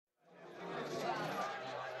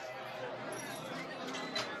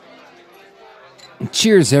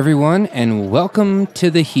Cheers, everyone, and welcome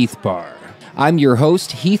to the Heath Bar. I'm your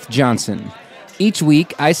host, Heath Johnson. Each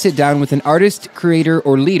week, I sit down with an artist, creator,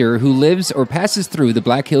 or leader who lives or passes through the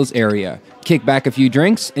Black Hills area, kick back a few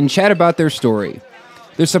drinks, and chat about their story.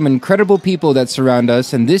 There's some incredible people that surround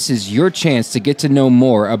us, and this is your chance to get to know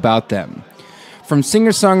more about them. From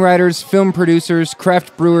singer-songwriters, film producers,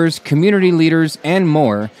 craft brewers, community leaders, and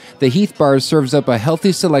more, the Heath Bar serves up a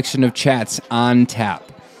healthy selection of chats on tap.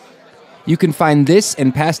 You can find this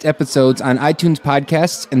and past episodes on iTunes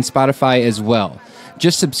Podcasts and Spotify as well.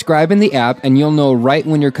 Just subscribe in the app and you'll know right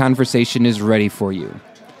when your conversation is ready for you.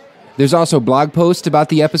 There's also blog posts about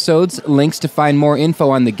the episodes, links to find more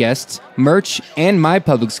info on the guests, merch, and my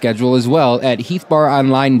public schedule as well at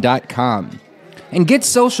heathbaronline.com. And get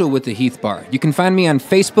social with the Heath Bar. You can find me on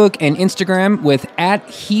Facebook and Instagram with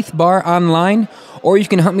 @HeathBarOnline, or you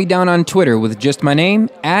can hunt me down on Twitter with just my name,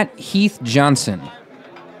 @HeathJohnson.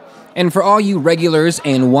 And for all you regulars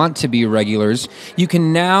and want to be regulars, you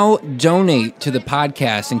can now donate to the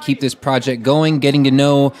podcast and keep this project going, getting to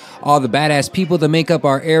know all the badass people that make up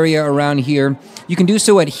our area around here. You can do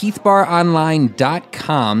so at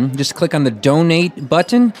heathbaronline.com. Just click on the donate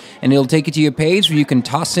button and it'll take you to your page where you can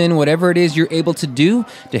toss in whatever it is you're able to do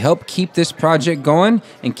to help keep this project going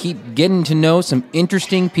and keep getting to know some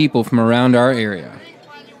interesting people from around our area.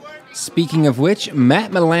 Speaking of which,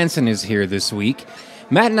 Matt Melanson is here this week.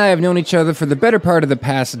 Matt and I have known each other for the better part of the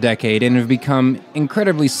past decade and have become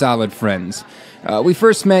incredibly solid friends. We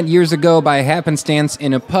first met years ago by happenstance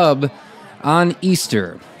in a pub on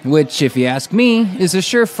Easter, which, if you ask me, is a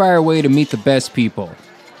surefire way to meet the best people.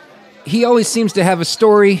 He always seems to have a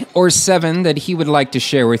story or seven that he would like to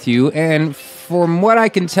share with you, and from what I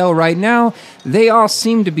can tell right now, they all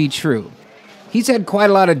seem to be true. He's had quite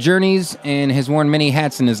a lot of journeys and has worn many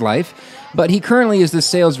hats in his life, but he currently is the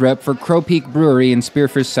sales rep for Crow Peak Brewery in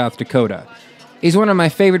Spearfish, South Dakota. He's one of my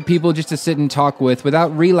favorite people just to sit and talk with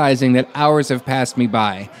without realizing that hours have passed me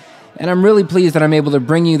by. And I'm really pleased that I'm able to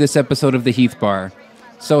bring you this episode of the Heath Bar.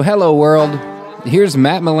 So hello, world. Here's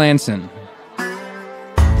Matt Melanson.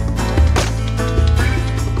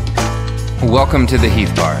 Welcome to the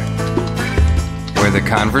Heath Bar, where the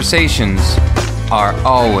conversations are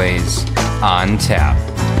always on tap.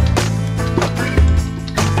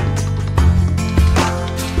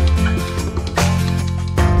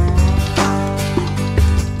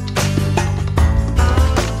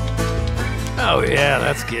 Oh, yeah,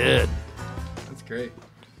 that's good. That's great.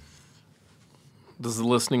 Does the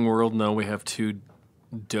listening world know we have two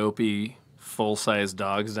dopey, full-size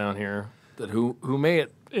dogs down here that who may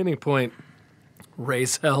at any point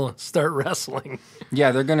raise hell and start wrestling?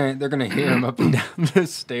 Yeah, they're gonna hear him up and down the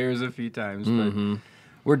stairs a few times. But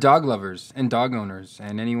we're dog lovers and dog owners,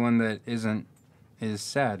 and anyone that isn't is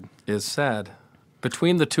sad. Is sad.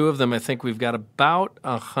 Between the two of them, I think we've got about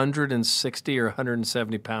 160 or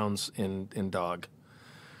 170 pounds in dog.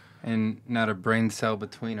 And not a brain cell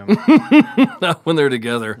between them. Not when they're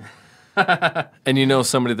together. And you know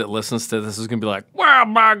somebody that listens to this is going to be like, well,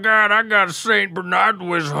 my God, I got a St. Bernard that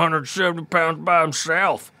weighs 170 pounds by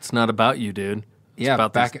himself. It's not about you, dude. It's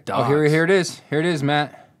about these dogs. Oh, here it is. Here it is,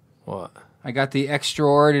 Matt. What? I got the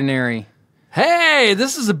extraordinary. Hey,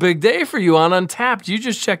 this is a big day for you on Untapped. You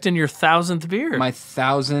just checked in your 1,000th beer. My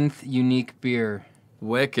 1,000th unique beer.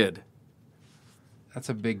 Wicked. That's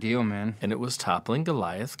a big deal, man. And it was Toppling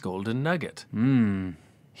Goliath Golden Nugget.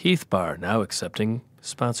 Heath Bar now accepting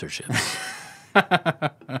sponsorships.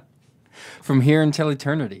 From here until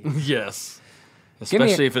eternity. Yes.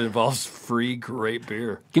 Especially if it involves free great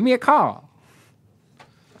beer. Give me a call.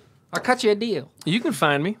 I'll cut you a deal. You can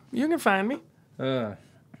find me.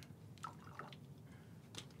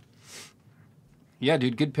 Yeah,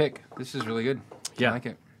 dude, good pick. This is really good. Yeah. I like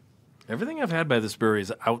it. Everything I've had by this brewery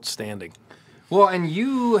is outstanding. Well, and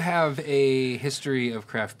you have a history of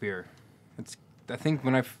craft beer.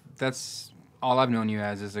 That's all I've known you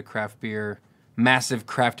as is a craft beer, massive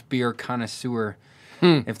craft beer connoisseur,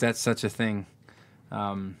 if that's such a thing.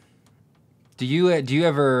 Do you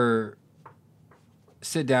ever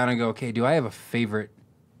sit down and go, okay, do I have a favorite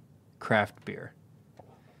craft beer?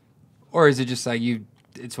 Or is it just like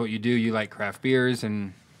it's what you do, you like craft beers,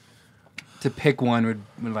 and to pick one would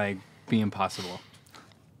like be impossible?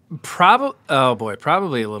 Probably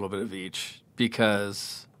a little bit of each,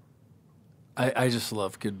 because I just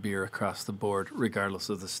love good beer across the board, regardless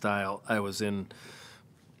of the style. I was in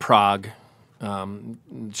Prague,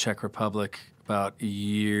 Czech Republic, about a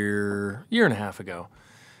year and a half ago.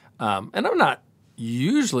 And I'm not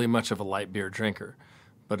usually much of a light beer drinker,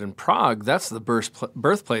 but in Prague, that's the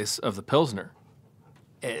birthplace of the Pilsner.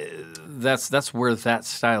 That's where that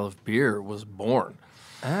style of beer was born.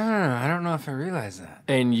 I don't know if I realize that.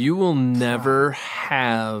 And you will never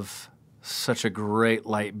have such a great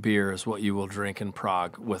light beer as what you will drink in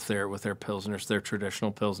Prague with their pilsners, their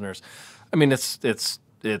traditional pilsners. I mean, it's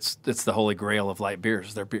the holy grail of light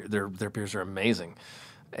beers. Their beers are amazing.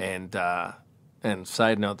 And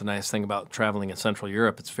side note, the nice thing about traveling in Central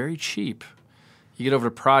Europe, it's very cheap. You get over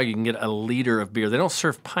to Prague, you can get a liter of beer. They don't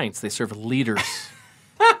serve pints; they serve liters.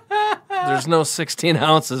 There's no 16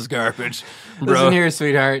 ounces garbage, bro. Listen here,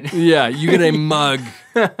 sweetheart. Yeah, you get a mug.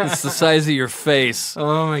 It's the size of your face.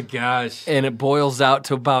 Oh my gosh! And it boils out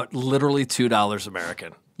to about literally $2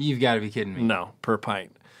 American. You've got to be kidding me. No, per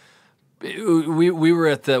pint. We were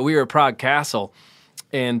at Prague Castle,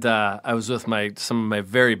 and I was with some of my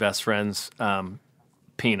very best friends,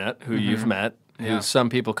 Peanut, who you've met. Yeah. Who some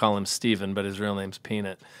people call him Steven, but his real name's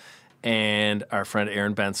Peanut. And our friend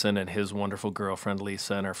Aaron Benson and his wonderful girlfriend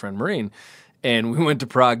Lisa and our friend Maureen. And we went to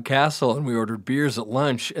Prague Castle and we ordered beers at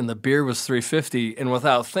lunch, and the beer was $3.50. And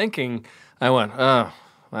without thinking, I went, oh,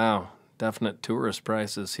 wow, definite tourist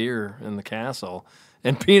prices here in the castle.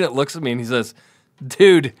 And Peanut looks at me and he says,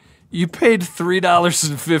 dude, you paid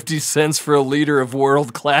 $3.50 for a liter of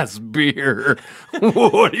world-class beer.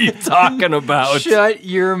 What are you talking about? Shut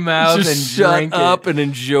your mouth and shut drink up it. and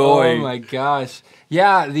enjoy. Oh my gosh!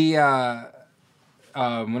 Yeah,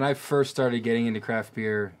 when I first started getting into craft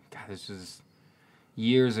beer, God, this was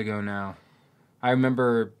years ago now. I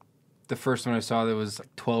remember the first one I saw that was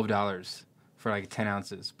like $12 for like 10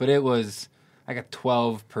 ounces, but it was like a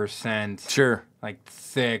 12%. Sure. Like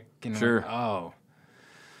thick and Sure. like, oh.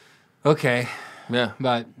 Okay. Yeah.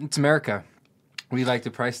 But it's America. We like to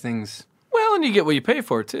price things. Well, and you get what you pay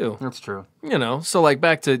for too. That's true. You know, so like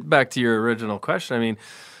back to your original question. I mean,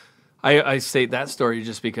 I state that story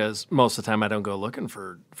just because most of the time I don't go looking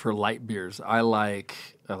for light beers. I like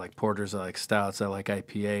porters, I like stouts, I like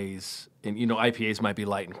IPAs. And you know, IPAs might be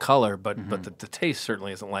light in color, but the taste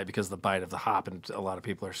certainly isn't light because of the bite of the hop, and a lot of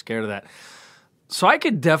people are scared of that. So I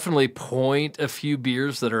could definitely point a few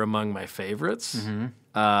beers that are among my favorites.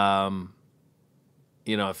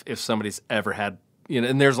 You know, if somebody's ever had, you know,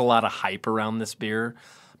 and there's a lot of hype around this beer,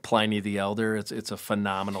 Pliny the Elder. It's a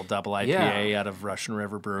phenomenal double IPA out of Russian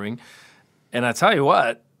River Brewing, and I tell you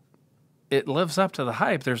what, it lives up to the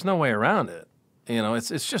hype. There's no way around it. You know, it's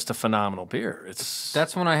just a phenomenal beer.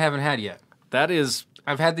 That's one I haven't had yet. That is.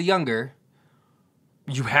 I've had the younger.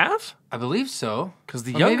 You have? I believe so. Because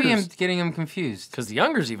the Or younger. maybe I'm getting them confused. Because the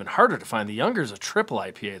younger's even harder to find. The younger's a triple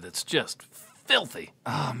IPA that's just filthy.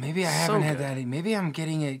 Oh, maybe I haven't had that. Maybe I'm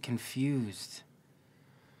getting it confused.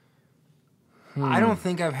 I don't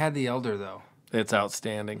think I've had the Elder, though. It's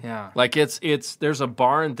outstanding. Yeah. Like it's there's a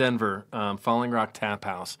bar in Denver, Falling Rock Tap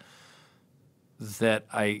House, that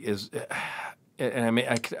and I mean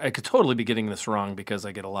I could totally be getting this wrong because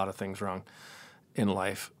I get a lot of things wrong in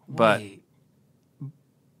life. But Wait.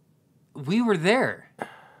 We were there.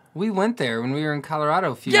 We went there when we were in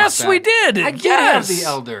Colorado a few years back. we did. I did yes. have the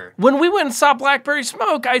Elder. When we went and saw Blackberry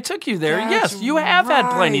Smoke, I took you there. That's yes, you have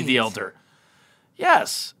had Pliny the right. Elder.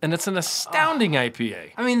 Yes, and it's an astounding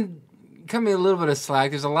IPA. I mean, cut me a little bit of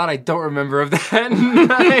slack. There's a lot I don't remember of that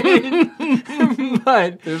night.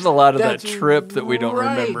 But There's a lot of that that's trip that we don't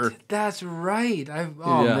right. remember. That's right. Yeah.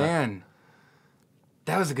 Man.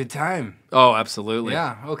 That was a good time. Oh, absolutely.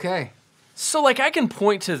 Yeah, okay. So, like, I can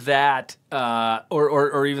point to that,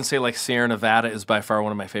 or even say, like, Sierra Nevada is by far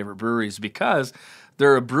one of my favorite breweries because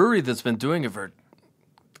they're a brewery that's been doing it for,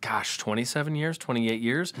 27 years, 28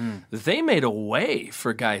 years. They made a way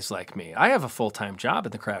for guys like me. I have a full-time job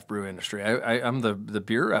in the craft brew industry. I'm the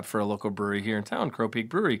beer rep for a local brewery here in town, Crow Peak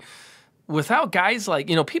Brewery. Without guys like,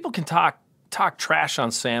 you know, people can talk trash on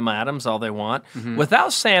Sam Adams all they want.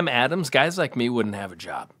 Without Sam Adams, guys like me wouldn't have a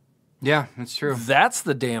job. Yeah, that's true. That's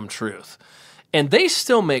the damn truth. And they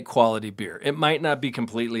still make quality beer. It might not be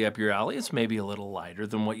completely up your alley. It's maybe a little lighter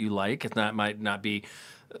than what you like. It might not be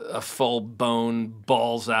a full bone,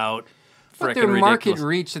 balls out, But frickin' their market ridiculous.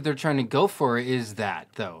 reach that they're trying to go for is that,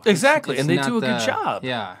 though. Exactly, It's and they not do a good job.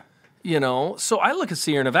 Yeah. You know, so I look at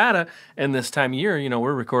Sierra Nevada, and this time of year, you know,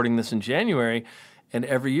 we're recording this in January, and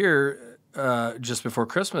every year, just before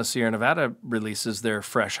Christmas, Sierra Nevada releases their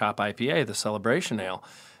fresh hop IPA, the Celebration Ale.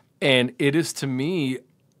 And it is, to me,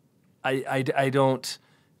 I don't,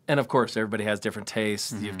 and of course, everybody has different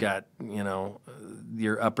tastes. You've got, you know,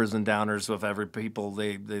 your uppers and downers of every people.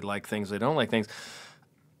 They like things, they don't like things.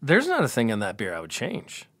 There's not a thing in that beer I would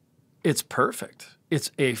change. It's perfect.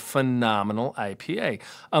 It's a phenomenal IPA.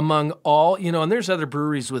 Among all, you know, and there's other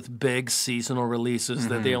breweries with big seasonal releases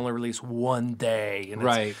that they only release one day. And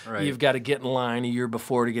Right. you've got to get in line a year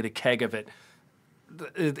before to get a keg of it.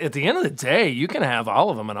 at the end of the day, you can have all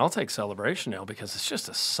of them, and I'll take Celebration Ale because it's just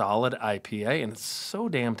a solid IPA, and it's so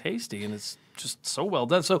damn tasty, and it's just so well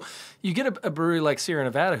done. So you get a brewery like Sierra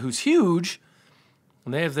Nevada, who's huge,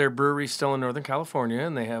 and they have their brewery still in Northern California,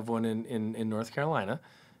 and they have one in North Carolina,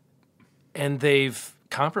 and they've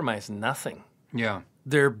compromised nothing. Yeah.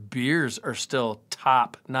 Their beers are still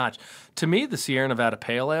top notch. To me, the Sierra Nevada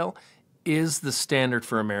Pale Ale is the standard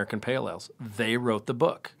for American pale ales. They wrote the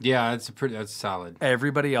book. Yeah, that's solid.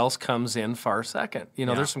 Everybody else comes in far second.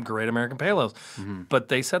 There's some great American pale ales, but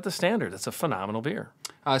they set the standard. It's a phenomenal beer.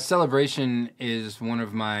 Celebration is one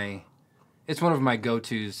of my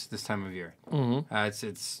go-tos this time of year. Mm-hmm.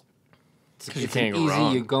 It's you can't go easy.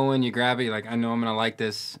 wrong. You go in, you grab it. You're like, I know I'm gonna like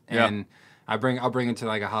this, and I'll bring it to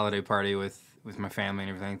like a holiday party with my family and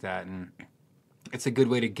everything like that, and it's a good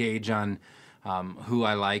way to gauge on who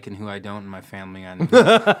I like and who I don't in my family, and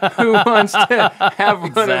who wants to have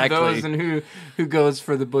one of those, and who goes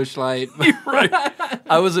for the Busch Light. Right.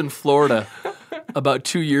 I was in Florida about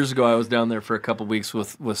 2 years ago. I was down there for a couple weeks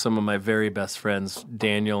with some of my very best friends,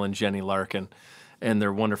 Daniel and Jenny Larkin, and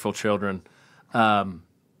their wonderful children. And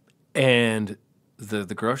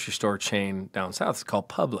the grocery store chain down south is called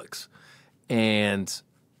Publix, and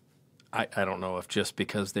I don't know if just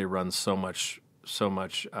because they run so much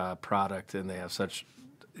product and they have such...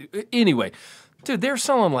 Anyway, dude, they're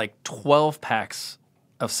selling like 12 packs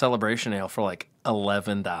of Celebration Ale for like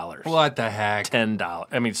 $11. What the heck? $10.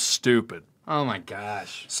 I mean, stupid. Oh my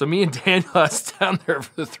gosh. So me and Daniel, I was down there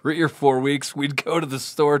for 3 or 4 weeks. We'd go to the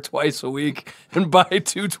store twice a week and buy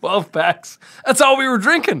 2 12-packs. That's all we were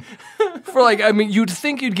drinking. You'd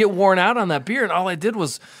think you'd get worn out on that beer, and all I did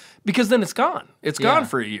was... Because then it's gone. It's gone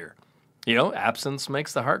for a year. Absence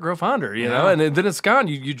makes the heart grow fonder, and then it's gone.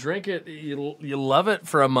 You drink it, you love it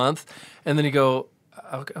for a month, and then you go,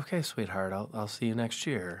 okay, sweetheart, I'll see you next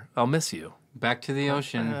year. I'll miss you. Back to the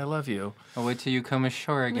ocean. I love you. I'll wait till you come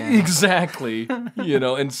ashore again. Exactly.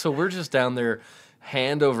 And so we're just down there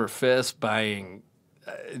hand over fist buying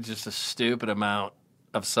just a stupid amount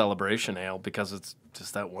of Celebration Ale because it's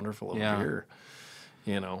just that wonderful of beer.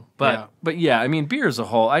 But I mean, beer as a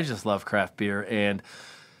whole, I just love craft beer. And,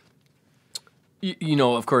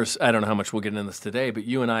 of course, I don't know how much we'll get into this today, but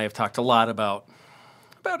you and I have talked a lot about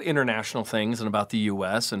international things and about the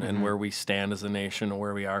U.S. and where we stand as a nation and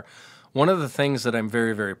where we are. One of the things that I'm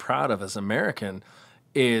very, very proud of as American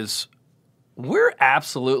is we're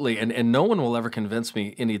absolutely, and no one will ever convince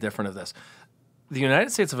me any different of this, the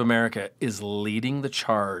United States of America is leading the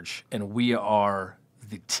charge, and we are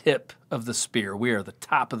the tip of the spear. We are the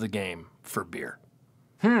top of the game for beer.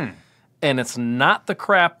 And it's not the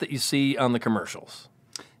crap that you see on the commercials.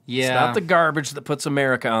 Yeah. It's not the garbage that puts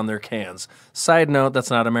America on their cans. Side note, that's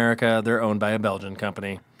not America. They're owned by a Belgian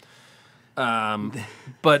company.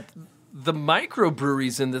 But the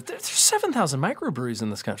microbreweries there's 7,000 microbreweries in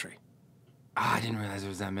this country. I didn't realize there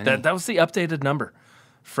was that many. That was the updated number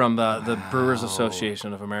from the Brewers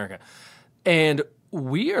Association of America. And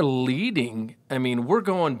we are leading. I mean, we're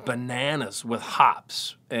going bananas with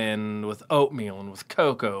hops and with oatmeal and with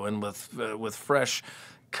cocoa and with fresh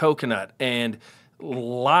coconut and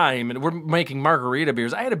lime. And we're making margarita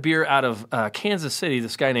beers. I had a beer out of Kansas City,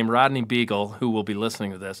 this guy named Rodney Beagle, who will be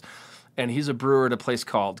listening to this. And he's a brewer at a place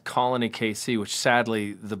called Colony KC, which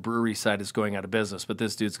sadly the brewery side is going out of business. But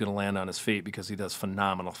this dude's going to land on his feet because he does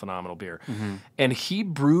phenomenal, phenomenal beer. And he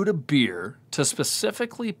brewed a beer to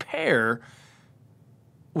specifically pair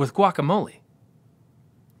with guacamole.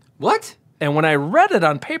 What? And when I read it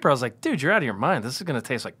on paper, I was like, dude, you're out of your mind. This is going to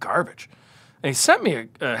taste like garbage. And he sent me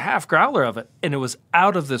a half growler of it, and it was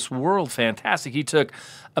out of this world fantastic. He took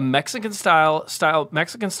a Mexican style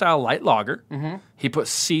light lager. He put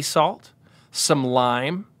sea salt, some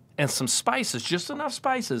lime, and some spices, just enough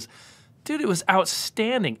spices. Dude, it was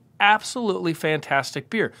outstanding. Absolutely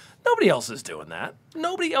fantastic beer. Nobody else is doing that.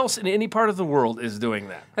 Nobody else in any part of the world is doing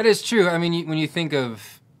that. That is true. I mean, when you think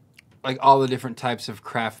of like all the different types of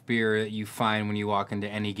craft beer that you find when you walk into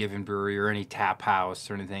any given brewery or any tap house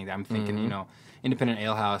or anything, I'm thinking, independent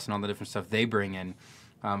ale house and all the different stuff they bring in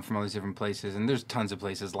from all these different places. And there's tons of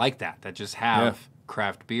places like that just have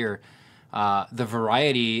craft beer. The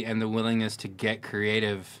variety and the willingness to get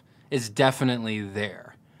creative is definitely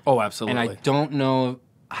there. Oh, absolutely. And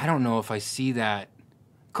I don't know if I see that.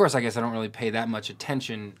 Of course, I guess I don't really pay that much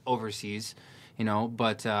attention overseas,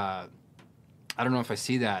 but I don't know if I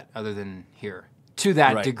see that other than here. To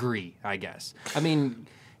that degree, I guess. I mean,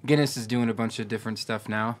 Guinness is doing a bunch of different stuff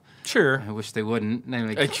now. Sure. I wish they wouldn't.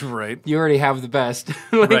 Right. You already have the best.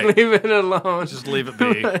 Leave it alone. Just leave it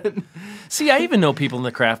be. See, I even know people in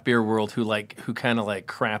the craft beer world who kind of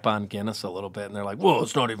crap on Guinness a little bit, and they're like, "Well,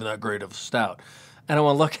 it's not even that great of a stout." And I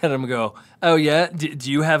want to look at them and go, oh, yeah? Do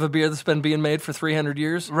you have a beer that's been being made for 300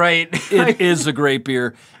 years? Right. It is a great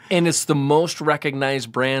beer, and it's the most recognized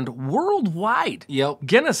brand worldwide. Yep.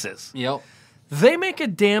 Guinness is. Yep. They make a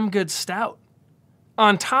damn good stout.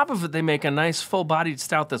 On top of it, they make a nice full-bodied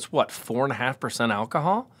stout that's, what, 4.5%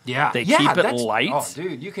 alcohol? Yeah. They keep it light. Oh,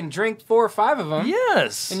 dude, you can drink 4 or 5 of them.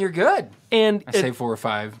 Yes. And you're good. And I say 4 or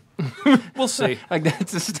 5. We'll see. Like,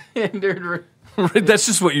 that's a standard. That's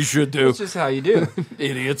just what you should do. That's just how you do.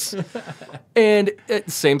 Idiots. And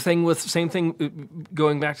same thing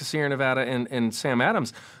going back to Sierra Nevada and Sam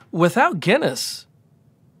Adams. Without Guinness,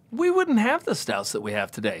 we wouldn't have the stouts that we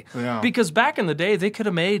have today. Yeah. Because back in the day, they could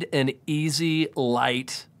have made an easy,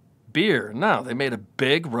 light beer. No, they made a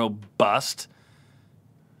big, robust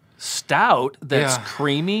stout that's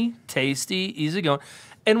creamy, tasty, easygoing.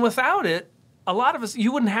 And without it, a lot of us,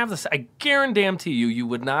 you wouldn't have this. I guarantee you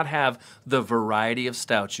would not have the variety of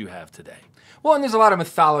stouts you have today. Well, and there's a lot of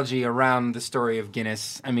mythology around the story of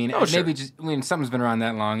Guinness. I mean, sure. when something's been around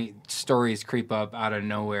that long, stories creep up out of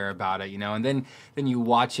nowhere about it, and then you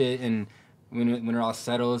watch it, and when it all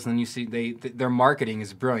settles, then you see their marketing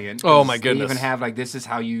is brilliant. Oh my goodness! They even have this is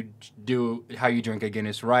how you drink a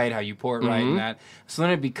Guinness right, how you pour it right, and that. So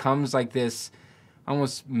then it becomes like this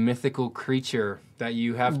almost mythical creature that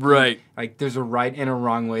you have to, right. Like there's a right and a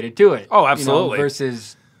wrong way to do it. Oh, absolutely.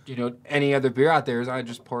 Versus any other beer out there is I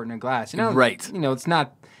just pour it in a glass. Right. It's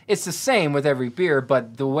not. It's the same with every beer,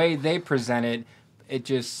 but the way they present it,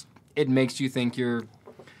 it makes you think you're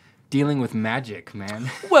dealing with magic,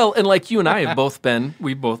 man. Well, and like you and I have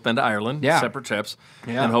we've both been to Ireland, separate trips,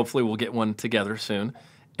 and hopefully we'll get one together soon.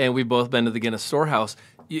 And we've both been to the Guinness storehouse.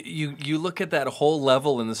 You look at that whole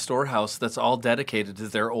level in the storehouse that's all dedicated to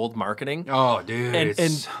their old marketing. Oh, dude,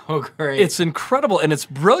 it's so great. It's incredible, and it's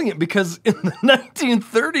brilliant because in the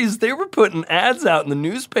 1930s, they were putting ads out in the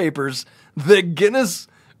newspapers that Guinness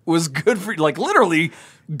was good for, literally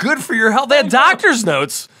good for your health. They had doctor's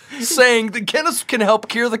notes saying that Guinness can help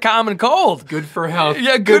cure the common cold. Good for health.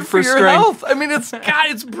 Yeah, good for your strength. health. I mean,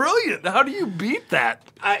 it's brilliant. How do you beat that?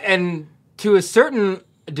 And to a certain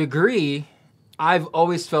degree, I've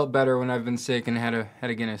always felt better when I've been sick and had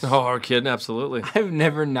a Guinness. Oh, our kid, absolutely. I've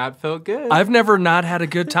never not felt good. I've never not had a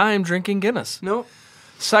good time drinking Guinness. Nope.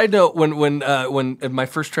 Side note: when my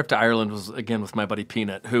first trip to Ireland was again with my buddy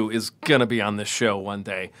Peanut, who is gonna be on this show one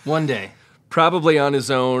day. One day, probably on his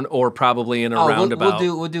own, or probably in a roundabout.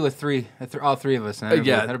 We'll do all three of us.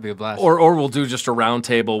 That'll be a blast. Or we'll do just a round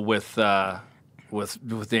table with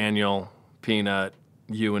Daniel, Peanut,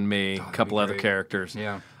 you and me, a couple other characters.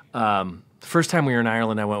 Yeah. The first time we were in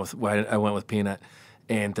Ireland, I went with Peanut,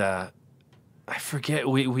 and I forget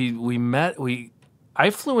we met. I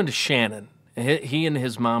flew into Shannon. He and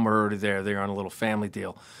his mom were already there. They were on a little family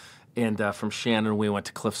deal, and from Shannon we went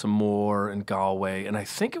to Cliffs of Moher and Galway, and I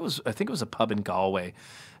think it was a pub in Galway,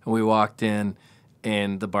 and we walked in,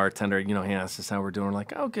 and the bartender, he asked us how we're doing. We're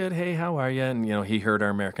like, oh, good. Hey, how are you? And he heard our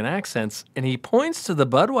American accents, and he points to the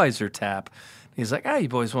Budweiser tap. He's like, you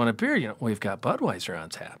boys want a beer? We've got Budweiser on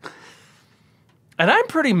tap. And I'm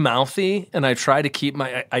pretty mouthy, and I try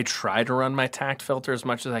to run my tact filter as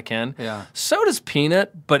much as I can. Yeah. So does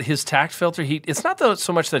Peanut, but his tact filter, it's not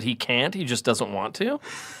so much that he can't, he just doesn't want to.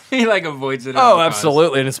 He avoids it. Oh,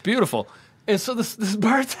 absolutely, and it's beautiful. And so this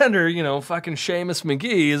bartender, fucking Seamus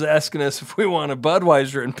McGee is asking us if we want a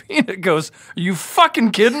Budweiser, and Peanut goes, "Are you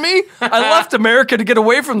fucking kidding me? I left America to get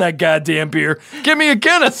away from that goddamn beer. Give me a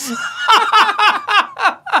Guinness."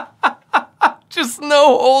 Just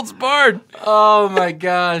no holds barred. Oh my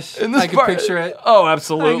gosh. I can picture it. Oh,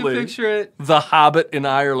 absolutely. I can picture it. The Hobbit in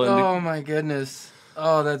Ireland. Oh my goodness.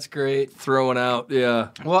 Oh, that's great. Throwing out, yeah.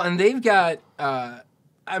 Well, and they've got, part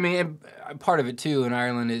of it too in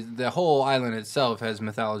Ireland is the whole island itself has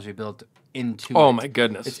mythology built into it. Oh my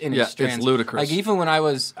goodness. It's in its strands. It's ludicrous. Even when I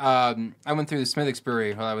was, I went through the Smithwick's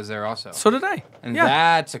Brewery while I was there also. So did I. And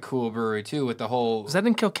that's a cool brewery too with the whole... Is that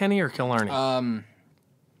in Kilkenny or Killarney?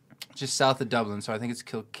 Just south of Dublin, so I think it's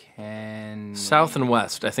Kilkenny. South and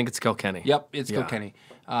west, I think it's Kilkenny. Yep, it's Kilkenny.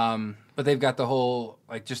 But they've got the whole,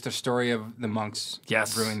 just a story of the monks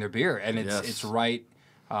brewing their beer. And it's right,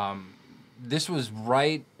 this was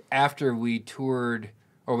right after we toured,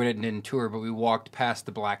 or we didn't tour, but we walked past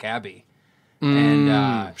the Black Abbey.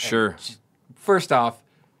 Sure. And first off,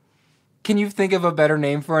 can you think of a better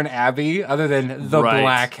name for an abbey other than the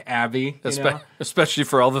Black Abbey? Especially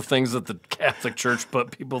for all the things that the Catholic Church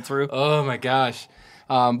put people through. Oh my gosh!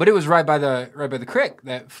 But it was right by the creek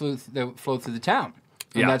that flowed through the town,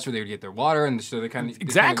 and that's where they would get their water, and so they kind of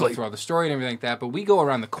go through all the story and everything like that. But we go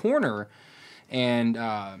around the corner, and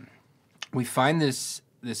we find this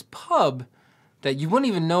pub that you wouldn't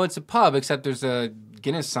even know it's a pub, except there's a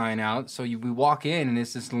Guinness sign out. So we walk in, and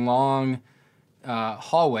it's this long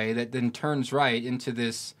hallway that then turns right into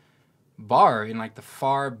this bar in like the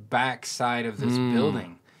far back side of this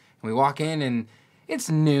building. And we walk in, and it's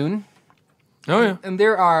noon. Oh, yeah. And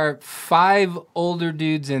there are 5 older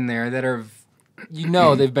dudes in there that are,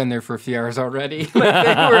 they've been there for a few hours already.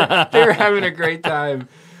 Like they were having a great time.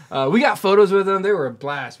 We got photos with them. They were a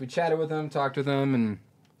blast. We chatted with them, talked with them,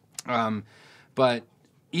 and but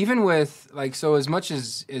even with like, so as much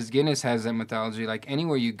as Guinness has that mythology, like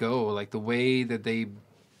anywhere you go, like the way that they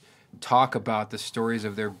talk about the stories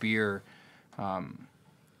of their beer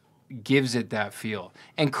gives it that feel.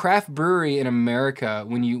 And craft brewery in America,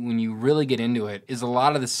 when you really get into it, is a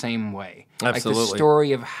lot of the same way. Absolutely. Like the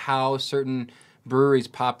story of how certain breweries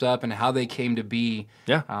popped up and how they came to be.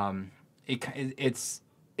 Yeah.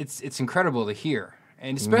 It's incredible to hear.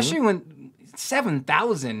 And especially when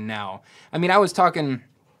 7,000 now. I mean, I was talking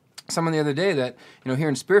someone the other day that, here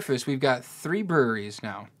in Spearfish, we've got 3 breweries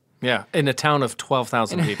now. Yeah, in a town of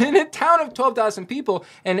 12,000 people. In a town of 12,000 people.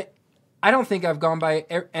 And I don't think I've gone by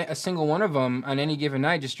a single one of them on any given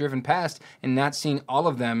night, just driven past, and not seen all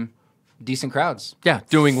of them decent crowds. Yeah,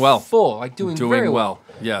 doing well. Full, like doing very well.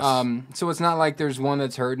 Yes. So it's not like there's one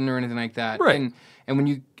that's hurting or anything like that. Right. And when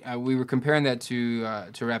you we were comparing that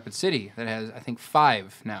to Rapid City, that has, I think,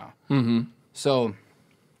 5 now. Mm-hmm. So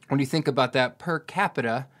when you think about that per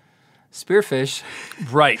capita, Spearfish,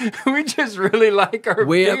 right? We just really like our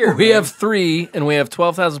beer. We have 3, and we have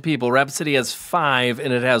 12,000 people. Rapid City has 5,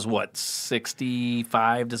 and it has what,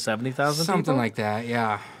 65 to 70,000 people? Something like that,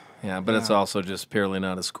 yeah. Yeah, but it's also just purely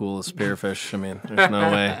not as cool as Spearfish. I mean, there's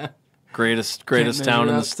no way. Greatest town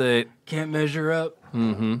in the state. Can't measure up.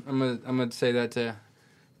 Mm-hmm. I'm gonna say that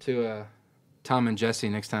to Tom and Jesse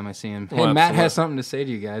next time I see him. Hey, Well, Matt has something to say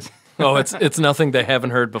to you guys. Oh, it's nothing they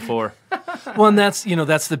haven't heard before. Well, and that's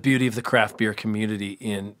the beauty of the craft beer community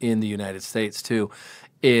in the United States too.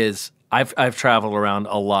 Is I've traveled around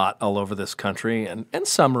a lot all over this country and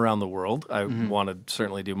some around the world. I want to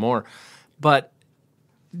certainly do more, but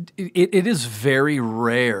it is very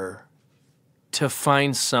rare to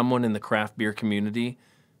find someone in the craft beer community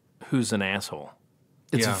who's an asshole.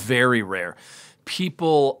 It's very rare.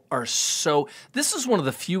 People are so... This is one of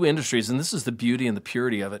the few industries, and this is the beauty and the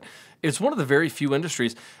purity of it. It's one of the very few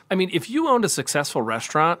industries. I mean, if you owned a successful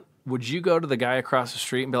restaurant, would you go to the guy across the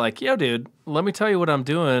street and be like, yo, dude, let me tell you what I'm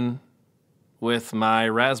doing with my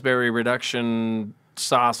raspberry reduction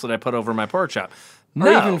sauce that I put over my pork chop? No.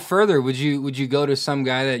 Or even further, would you go to some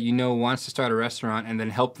guy that wants to start a restaurant and then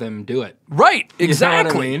help them do it? Right, exactly. You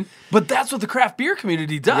know what I mean? But that's what the craft beer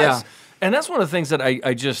community does. Yeah. And that's one of the things that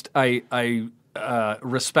I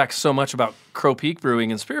respect so much about Crow Peak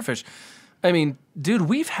Brewing and Spearfish. I mean, dude,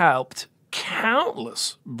 we've helped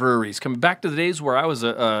countless breweries. Coming back to the days where I was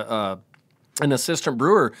an assistant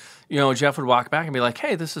brewer, Jeff would walk back and be like,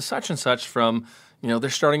 hey, this is such and such from... they're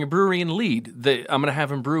starting a brewery in Lead. I'm going to have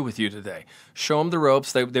them brew with you today. Show them the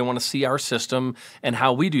ropes. They want to see our system and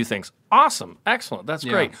how we do things. Awesome. Excellent. That's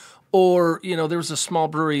great. Or, there was a small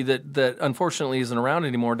brewery that unfortunately isn't around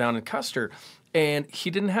anymore down in Custer, and he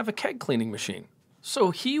didn't have a keg cleaning machine.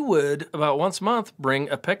 So he would, about once a month, bring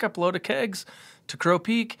a pickup load of kegs to Crow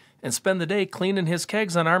Peak and spend the day cleaning his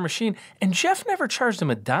kegs on our machine. And Jeff never charged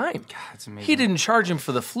him a dime. God, that's amazing. He didn't charge him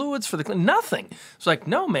for the fluids, for the nothing. It's like,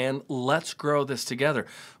 no, man, let's grow this together.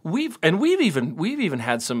 We've even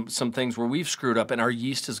had some things where we've screwed up and our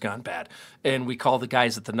yeast has gone bad. And we call the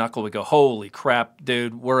guys at the Knuckle. We go, holy crap,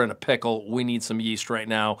 dude, we're in a pickle. We need some yeast right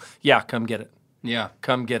now. Yeah, come get it. Yeah,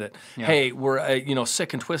 come get it. Yeah. Hey, we're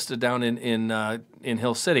sick and twisted down in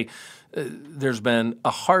Hill City. There's been a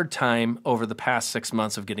hard time over the past 6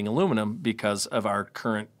 months of getting aluminum because of our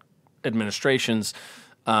current administration's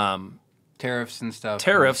tariffs and stuff.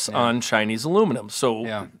 Tariffs on Chinese aluminum.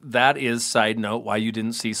 So that is, side note, why you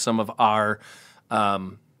didn't see some of our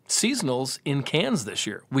seasonals in cans this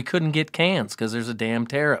year. We couldn't get cans because there's a damn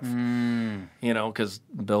tariff. Because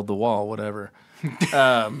build the wall, whatever.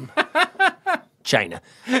 China.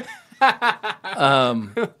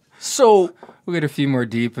 So we'll get a few more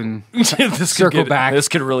deep and circle back. This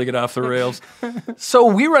could really get off the rails. So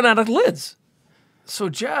we run out of lids. So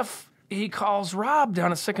Jeff, he calls Rob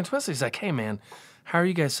down at Sick and Twisted. He's like, hey, man, how are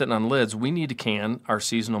you guys sitting on lids? We need to can our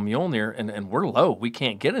seasonal Mjolnir, and we're low. We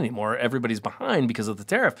can't get any more. Everybody's behind because of the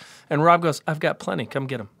tariff. And Rob goes, I've got plenty. Come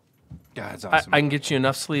get them. Yeah, that's awesome. I can get you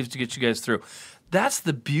enough sleeves to get you guys through. That's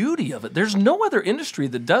the beauty of it. There's no other industry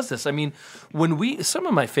that does this. I mean, some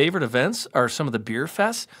of my favorite events are some of the beer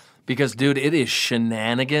fests because, dude, it is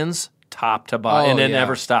shenanigans top to bottom, and it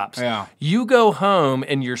never stops. Yeah. You go home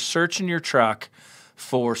and you're searching your truck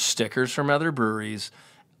for stickers from other breweries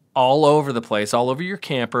all over the place, all over your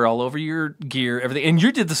camper, all over your gear, everything. And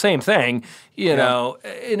you did the same thing, you know,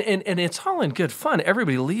 and it's all in good fun.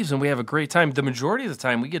 Everybody leaves and we have a great time. The majority of the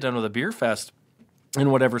time we get done with a beer fest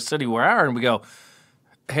in whatever city we are and we go,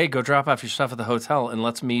 hey, go drop off your stuff at the hotel and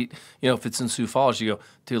let's meet, you know, if it's in Sioux Falls, you go,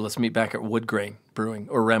 dude, let's meet back at Wood Grain Brewing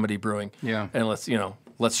or Remedy Brewing. Yeah. And let's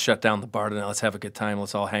shut down the bar tonight. Let's have a good time.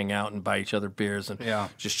 Let's all hang out and buy each other beers and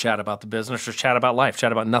just chat about the business or chat about life,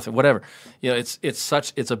 chat about nothing, whatever. You know,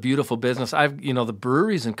 it's a beautiful business. The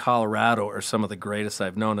breweries in Colorado are some of the greatest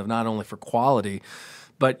I've known of, not only for quality,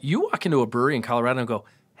 but you walk into a brewery in Colorado and go,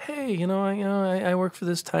 hey, I work for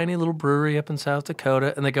this tiny little brewery up in South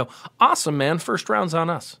Dakota. And they go, awesome, man. First round's on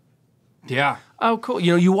us. Yeah. Oh, cool.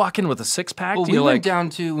 You know, you walk in with a six-pack. Well,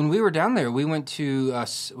 when we were down there, we went to,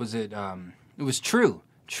 it was True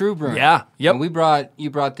Brewing. Yeah. Yep. And you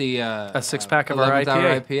brought the a six-pack of our 11th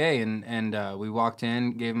Hour IPA. IPA, and we walked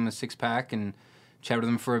in, gave him a six-pack, and chatted with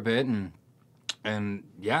him for a bit, and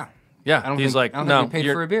yeah. Yeah. I don't He's think, like, I don't no, think we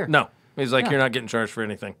paid for a beer. No. He's like, you're not getting charged for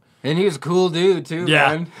anything. And he was a cool dude, too,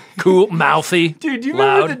 man. Cool, mouthy, Dude, do you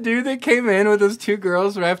loud. remember the dude that came in with those two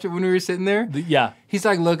girls right after when we were sitting there? Yeah. He's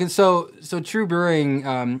like looking, so True Brewing,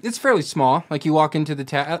 it's fairly small. Like you walk into the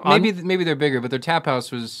tap, maybe they're bigger, but their tap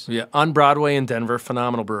house was... Yeah, on Broadway in Denver,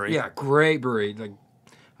 phenomenal brewery. Yeah, great brewery. Like,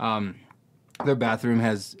 their bathroom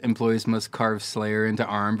has employees must carve Slayer into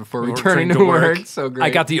arm before returning to work. So great.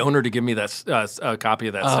 I got the owner to give me that a copy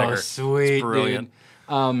of that sticker. Oh, sweet, it's brilliant.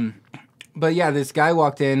 Dude. But yeah, this guy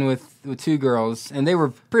walked in with two girls, and they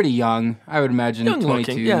were pretty young. I would imagine Young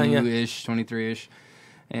looking. 22-ish, 23-ish.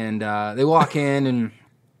 And they walk in, and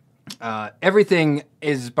everything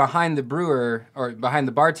is behind the brewer, or behind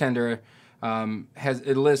the bartender,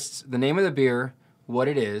 it lists the name of the beer, what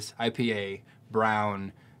it is, IPA,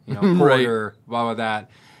 brown, porter, blah, blah, that.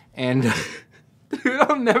 And dude,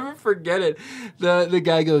 I'll never forget it. The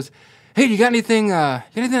guy goes, hey, you got anything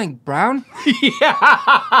like brown?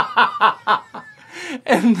 Yeah.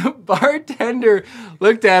 And the bartender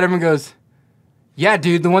looked at him and goes, yeah,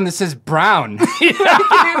 dude, the one that says brown.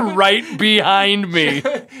 Right behind me.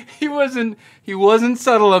 He wasn't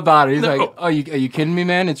subtle about it. He's like, oh, are you kidding me,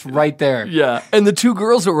 man? It's right there. Yeah. And the two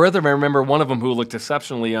girls that were with him, I remember one of them who looked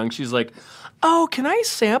exceptionally young. She's like, oh, can I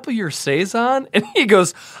sample your Saison? And he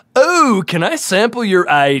goes, oh, can I sample your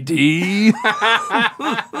ID?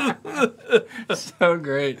 So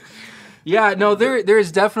great. Yeah, no, there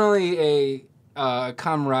is definitely a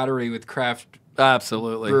camaraderie with craft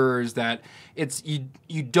brewers that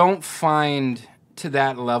you don't find to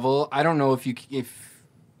that level. I don't know if you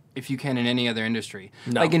can in any other industry.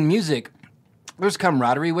 No. Like in music, there's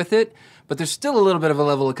camaraderie with it, but there's still a little bit of a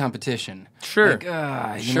level of competition. Sure.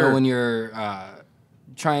 Like, you know, when you're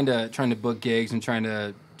trying to book gigs and trying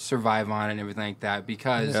to survive on it and everything like that,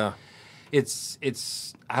 because it's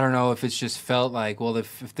I don't know if it's just felt like, well,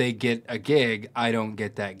 if they get a gig, I don't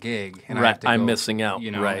get that gig, and I'm missing out.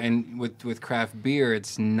 You know, right. And with craft beer,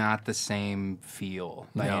 it's not the same feel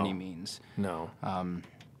by any means. No.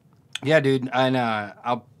 Yeah, dude, and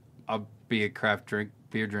I'll be a craft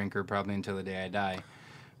beer drinker probably until the day I die.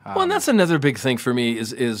 Well, and that's another big thing for me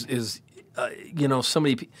is so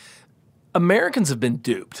many Americans have been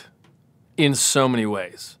duped in so many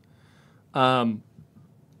ways.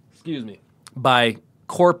 Excuse me. By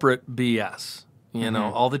corporate BS,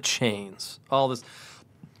 all the chains, all this.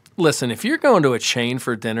 Listen, if you're going to a chain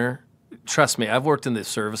for dinner, trust me, I've worked in the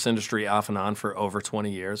service industry off and on for over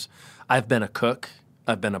 20 years. I've been a cook,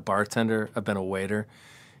 I've been a bartender, I've been a waiter.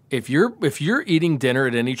 If you're eating dinner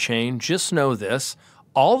at any chain, just know this: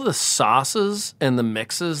 all the sauces and the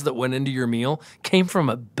mixes that went into your meal came from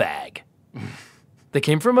a bag. They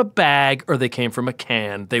came from a bag or they came from a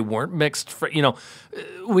can. They weren't mixed.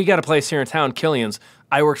 We got a place here in town, Killian's.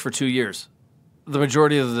 I worked for 2 years. The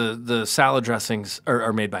majority of the salad dressings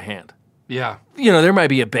are made by hand. Yeah. There might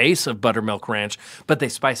be a base of buttermilk ranch, but they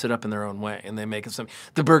spice it up in their own way and they make it something.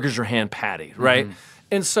 The burgers are hand patted, right? Mm-hmm.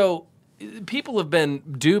 And so people have been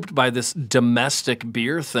duped by this domestic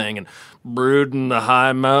beer thing and brewed in the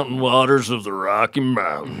high mountain waters of the Rocky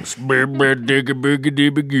Mountains. And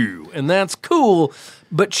that's cool,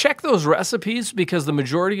 but check those recipes because the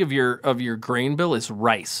majority of your grain bill is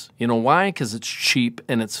rice. You know why? Because it's cheap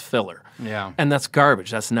and it's filler. Yeah. And that's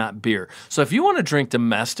garbage. That's not beer. So if you want to drink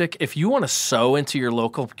domestic, if you want to sow into your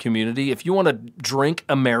local community, if you want to drink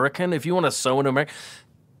American, if you want to sow into America,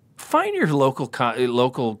 find your local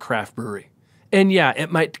craft brewery. And yeah,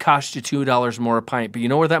 it might cost you $2 more a pint, but you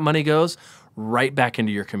know where that money goes? Right back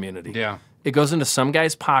into your community. Yeah. It goes into some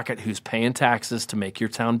guy's pocket who's paying taxes to make your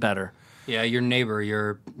town better. Yeah, your neighbor,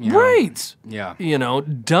 you know, Right. Yeah. You know,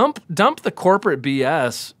 dump the corporate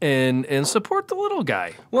BS and support the little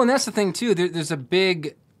guy. Well, and that's the thing too.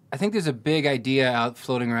 I think there's a big idea out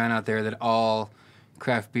floating around out there that all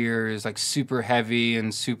craft beer is like super heavy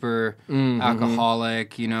and super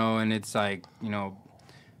alcoholic, you know, and it's like, you know,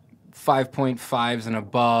 5.5s and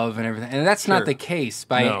above and everything. And that's not the case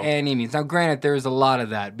by any means. Now, granted, there's a lot of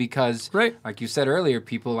that because, like you said earlier,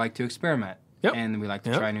 people like to experiment. Yep. And we like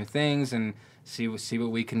to try new things and see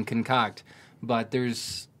what we can concoct. But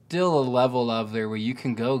there's still a level of there where you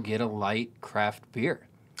can go get a light craft beer.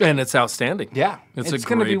 And it's outstanding. Yeah. It's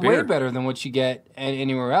going to be way better than what you get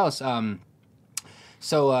anywhere else.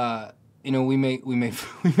 So, you know, we made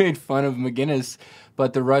fun of McGinnis,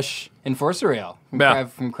 but the Rush Enforcer Ale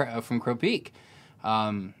from Crow Peak,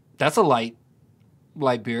 that's a light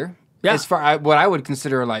beer. Yeah. As far what I would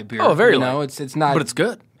consider a light beer. Oh, very light. It's not, but it's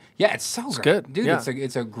good. Yeah, it's good, dude. Yeah.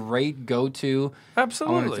 It's a great go-to.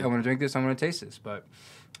 Absolutely. I want to drink this. I want to taste this. But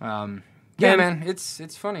man,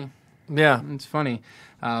 it's funny. Yeah, it's funny.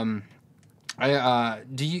 So are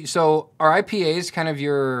IPAs kind of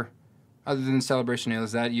your, other than Celebration Ale,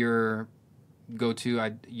 is that your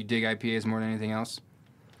go-to? You dig IPAs more than anything else?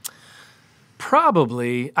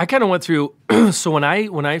 Probably. I kind of went through. So when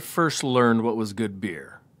I first learned what was good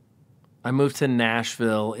beer, I moved to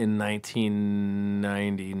Nashville in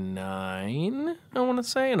 1999. I want to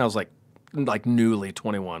say, and I was like newly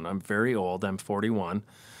 21. I'm very old. I'm 41.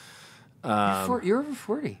 You're over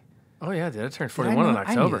 40. Oh yeah, dude. I turned 41 in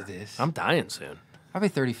October. I knew this. I'm dying soon. I'll be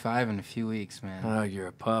 35 in a few weeks, man. Oh, you're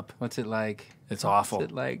a pup. What's it like? It's awful.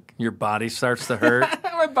 What's it like? Your body starts to hurt.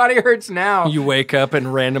 My body hurts now. You wake up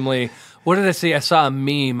and randomly, what did I see? I saw a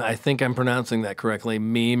meme. I think I'm pronouncing that correctly.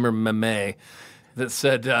 Meme or meme that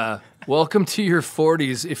said, welcome to your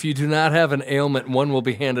 40s. If you do not have an ailment, one will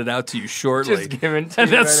be handed out to you shortly. Just given to and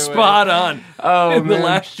you that's right spot away. on. Oh, in man. the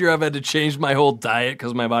last year, I've had to change my whole diet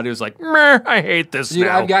because my body was like, meh, I hate this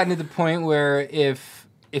now. I've gotten to the point where if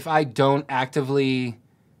I don't actively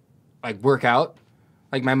work out,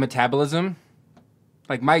 like my metabolism,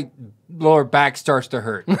 like my lower back starts to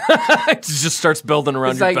hurt. It just starts building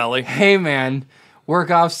around your belly. Hey, man,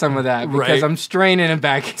 work off some of that because I'm straining it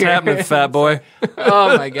back here. It's happening, fat boy.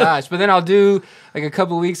 Oh, my gosh. But then I'll do like a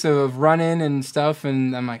couple weeks of running and stuff,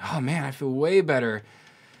 and I'm like, oh, man, I feel way better.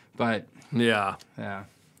 But yeah,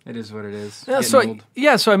 it is what it is.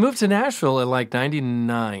 Yeah, so I moved to Nashville in like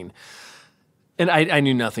 99, and I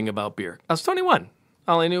knew nothing about beer. I was 21.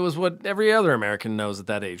 All I knew was what every other American knows at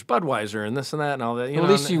that age. Budweiser and this and that and all that. At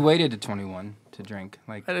least you waited to 21 to drink.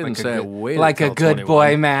 I didn't say I waited like a good 21.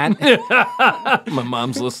 boy, man. My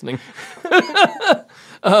mom's listening.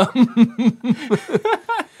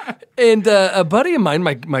 And a buddy of mine,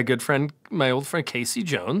 my good friend, my old friend Casey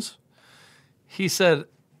Jones, he said,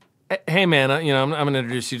 hey, man, I'm going to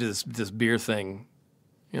introduce you to this beer thing,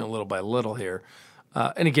 little by little here.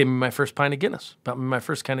 And he gave me my first pint of Guinness, bought me my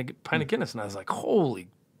first pint of Guinness. And I was like, holy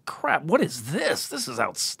crap, what is this? This is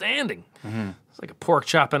outstanding. Mm-hmm. It's like a pork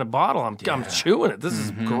chop in a bottle. I'm chewing it. This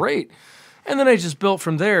is great. And then I just built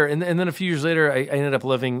from there. And then a few years later, I ended up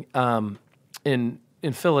living in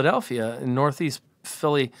Philadelphia, in Northeast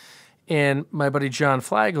Philly. And my buddy John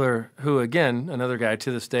Flagler, who, again, another guy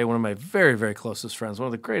to this day, one of my very, very closest friends, one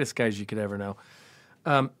of the greatest guys you could ever know,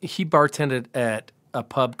 he bartended at a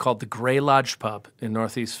pub called the Gray Lodge Pub in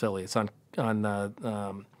Northeast Philly. It's on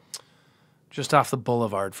just off the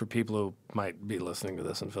boulevard for people who might be listening to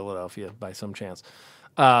this in Philadelphia by some chance.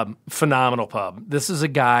 Phenomenal pub. This is a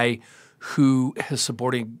guy who has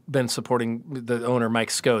been supporting the owner,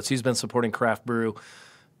 Mike Scotes. He's been supporting craft beer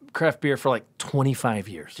for like 25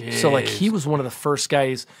 years. Jeez. So he was one of the first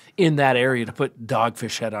guys in that area to put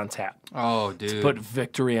Dogfish Head on tap. Oh, dude. To put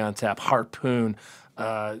Victory on tap, Harpoon,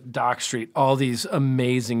 Dock Street, all these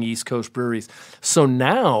amazing East Coast breweries. So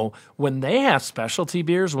now when they have specialty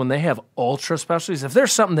beers, when they have ultra specialties, if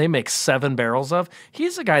there's something they make 7 barrels of,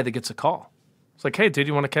 he's the guy that gets a call. It's like, hey, dude,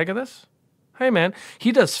 you want a keg of this? Hey, man.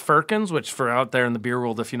 He does firkins, which for out there in the beer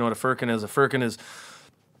world, if you know what a firkin is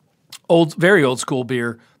very old school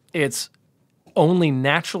beer. It's only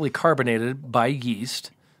naturally carbonated by yeast.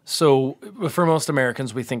 So for most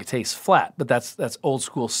Americans, we think it tastes flat, but that's old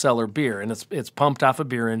school cellar beer, and it's pumped off a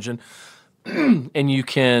beer engine, and you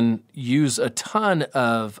can use a ton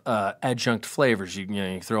of adjunct flavors.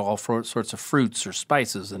 You throw all sorts of fruits or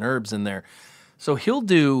spices and herbs in there. So he'll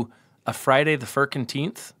do a Friday the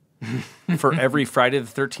 13th for every Friday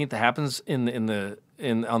the 13th that happens on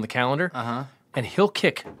the calendar, and he'll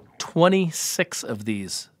kick 26 of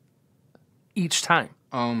these each time.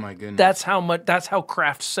 Oh my goodness. That's how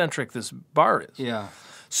craft centric this bar is. Yeah.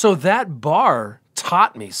 So that bar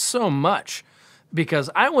taught me so much because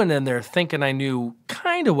I went in there thinking I knew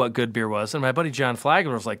kind of what good beer was. And my buddy John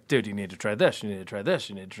Flagler was like, dude, you need to try this. You need to try this.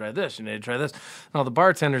 You need to try this. You need to try this. And all the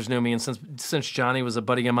bartenders knew me. And since Johnny was a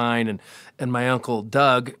buddy of mine and my uncle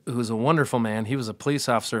Doug, who's a wonderful man, he was a police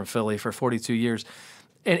officer in Philly for 42 years.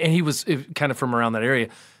 And he was kind of from around that area.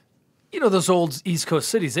 You know, those old East Coast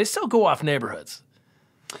cities, they still go off neighborhoods.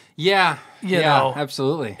 Yeah, You know.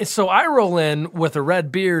 absolutely. And so I roll in with a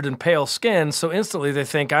red beard and pale skin, so instantly they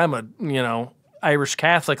think I'm a, Irish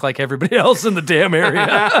Catholic like everybody else in the damn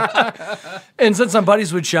area. And since I'm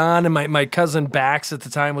buddies with John and my cousin Bax at the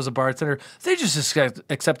time was a bartender, they just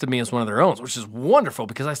accepted me as one of their own, which is wonderful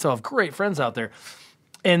because I still have great friends out there.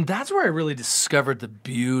 And that's where I really discovered the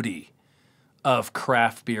beauty of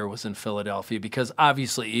craft beer was in Philadelphia because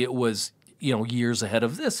obviously it was, years ahead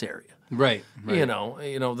of this area. Right.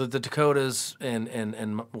 The Dakotas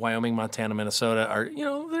and Wyoming, Montana, Minnesota are,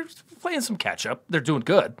 they're playing some catch up. They're doing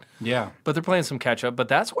good. Yeah. But they're playing some catch up. But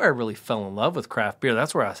that's where I really fell in love with craft beer.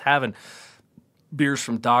 That's where I was having beers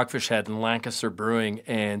from Dogfish Head and Lancaster Brewing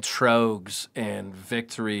and Trogs and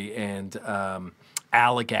Victory and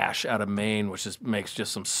Allagash out of Maine, which makes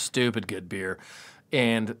just some stupid good beer.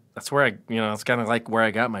 And that's where it's kind of like where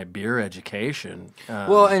I got my beer education.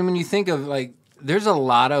 Well, and when you think of there's a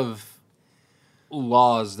lot of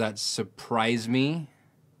laws that surprise me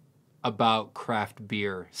about craft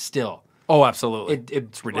beer still. Oh, absolutely.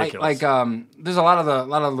 It's ridiculous. There's a lot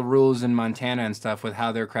of the rules in Montana and stuff with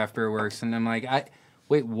how their craft beer works, and I'm like,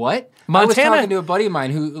 wait, what? I was talking to a buddy of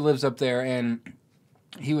mine who lives up there, and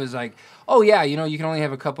he was like, oh yeah, you can only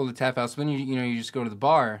have a couple of tap houses. When you just go to the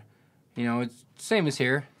bar, it's same as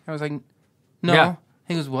here. I was like, no. Yeah.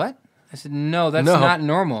 He goes, what? I said, no, that's not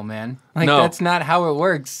normal, man. That's not how it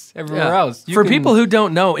works everywhere else. For people who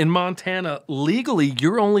don't know, in Montana, legally,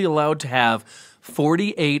 you're only allowed to have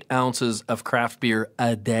 48 ounces of craft beer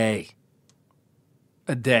a day.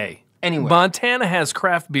 A day. Anyway. Montana has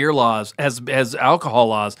craft beer laws, has alcohol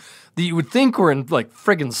laws that you would think were in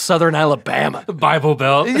friggin' southern Alabama. Bible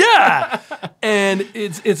Belt. Yeah. And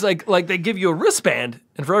it's like they give you a wristband,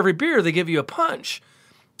 and for every beer, they give you a punch.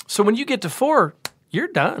 So when you get to 4, you're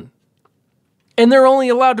done. And they're only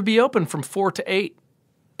allowed to be open from 4 to 8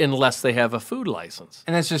 unless they have a food license.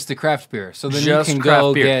 And that's just the craft beer. So then Just you can craft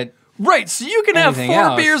go beer. get... Right, so you can have 4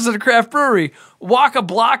 else. beers at a craft brewery, walk a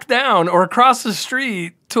block down or across the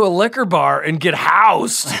street to a liquor bar and get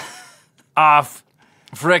housed off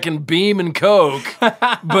frickin' Beam and Coke.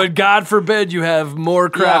 But God forbid you have more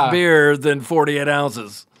craft beer than 48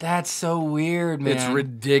 ounces. That's so weird, man. It's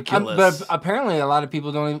ridiculous. But apparently a lot of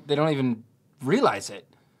people don't even realize it.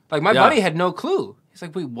 Like, my buddy had no clue. He's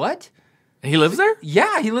like, wait, what? He lives there?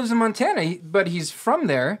 Yeah, he lives in Montana, but he's from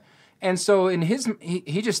there. And so in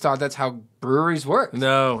he just thought that's how breweries work.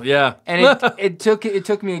 No, yeah. And it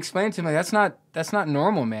took me explaining to him, like, that's not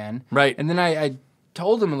normal, man. Right. And then I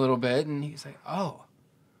told him a little bit, and he's like, oh,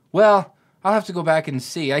 well, I'll have to go back and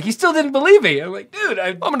see. Like, he still didn't believe me. I'm like, dude,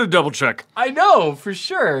 I'm going to double check. I know, for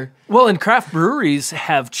sure. Well, and craft breweries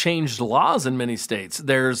have changed laws in many states.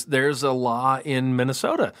 There's a law in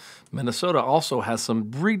Minnesota. Minnesota also has some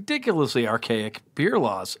ridiculously archaic beer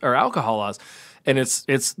laws or alcohol laws, and it's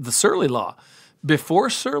the Surly law. Before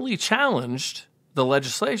Surly challenged the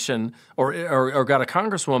legislation or got a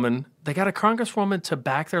congresswoman, they got a congresswoman to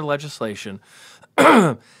back their legislation.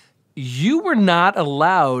 You were not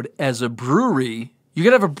allowed as a brewery. You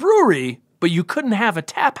could have a brewery, but you couldn't have a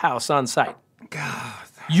tap house on site. God.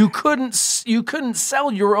 You couldn't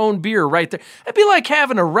sell your own beer right there. It'd be like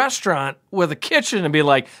having a restaurant with a kitchen and be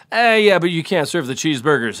like, yeah, but you can't serve the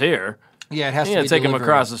cheeseburgers here. Yeah, it has to be take them delivered.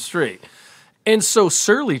 across the street. And so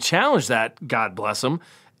Surly challenged that, God bless them,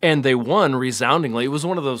 and they won resoundingly. It was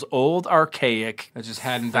one of those old, archaic, that just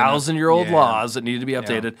hadn't 1,000-year-old laws that needed to be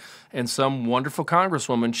updated, and some wonderful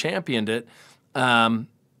congresswoman championed it. And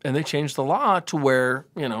they changed the law to where,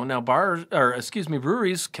 now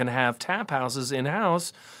breweries can have tap houses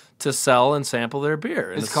in-house to sell and sample their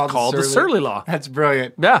beer. And it's called the Surly law. That's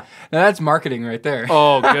brilliant. Yeah. Now that's marketing right there.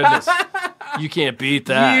 Oh, goodness. You can't beat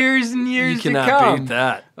that. Years and years to come. You cannot beat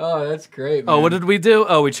that. Oh, that's great, man. Oh, what did we do?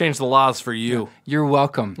 Oh, we changed the laws for you. You're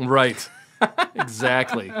welcome. Right.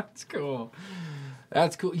 Exactly. That's cool.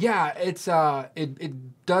 That's cool. Yeah, it's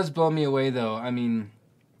it does blow me away though. I mean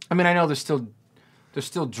I know there's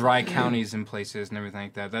still dry counties in places and everything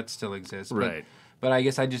like that. That still exists. Right. But I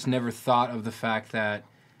guess I just never thought of the fact that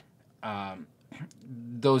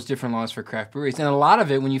those different laws for craft breweries. And a lot of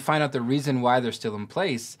it, when you find out the reason why they're still in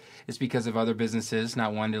place, is because of other businesses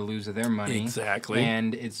not wanting to lose their money. Exactly.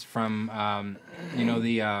 And it's from,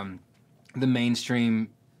 the mainstream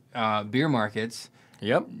beer markets.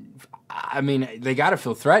 Yep. I mean, they got to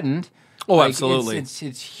feel threatened. Oh, absolutely. It's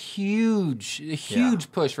huge, a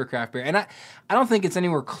huge push for craft beer, and I don't think it's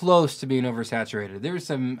anywhere close to being oversaturated. There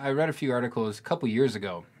was I read a few articles a couple years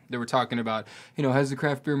ago. They were talking about, has the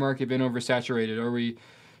craft beer market been oversaturated? Are we,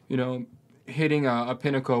 hitting a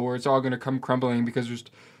pinnacle where it's all going to come crumbling because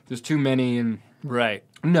there's too many? And right.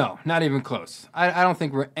 No, not even close. I don't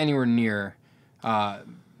think we're anywhere near.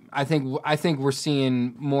 I think we're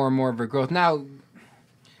seeing more and more of a growth now.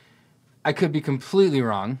 I could be completely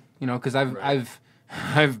wrong, because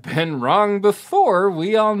I've been wrong before.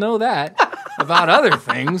 We all know that about other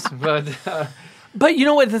things, but at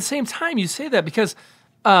the same time, you say that because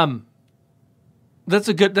that's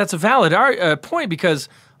a valid point, because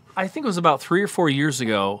I think it was about 3 or 4 years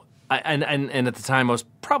ago, and at the time I was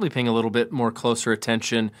probably paying a little bit more closer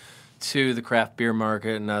attention to the craft beer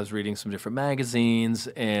market, and I was reading some different magazines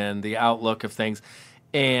and the outlook of things,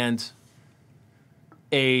 and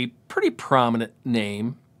a pretty prominent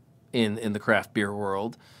name in the craft beer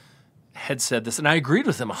world had said this, and I agreed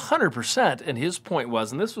with him 100%. And his point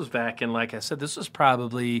was, and this was back in, like I said, this was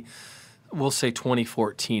probably, we'll say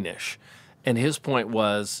 2014-ish. And his point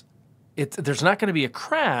was, there's not going to be a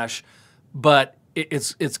crash, but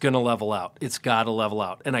it's going to level out. It's got to level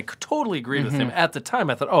out. And I totally agreed with him. At the time,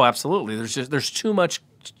 I thought, oh, absolutely. There's too much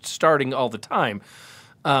starting all the time.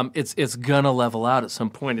 It's going to level out at some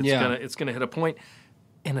point. It's going to hit a point.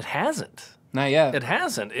 And it hasn't. Not yet. It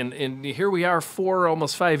hasn't. And here we are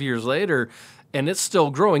almost 5 years later, and it's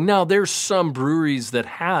still growing. Now, there's some breweries that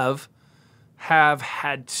have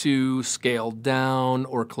had to scale down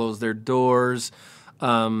or close their doors,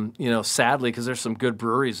 sadly, because there's some good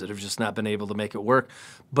breweries that have just not been able to make it work.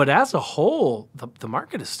 But as a whole, the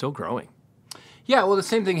market is still growing. Yeah, well, the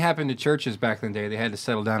same thing happened to churches back in the day. They had to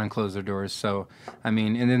settle down and close their doors. So, I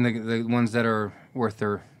mean, and then the ones that are worth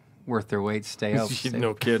their weight stay up.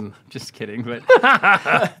 No kidding. Just kidding, but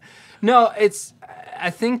no, I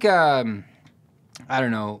think I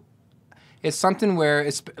don't know. It's something where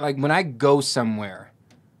it's like when I go somewhere,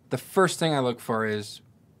 the first thing I look for is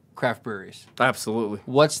craft breweries. Absolutely.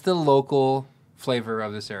 What's the local flavor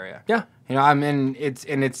of this area? Yeah.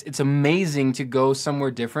 It's amazing to go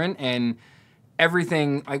somewhere different and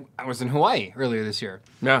everything. Like I was in Hawaii earlier this year.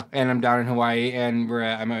 Yeah. And I'm down in Hawaii, and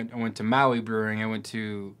I went to Maui Brewing. I went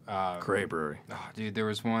to great brewery. Oh, dude, there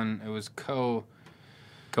was one. It was Kona?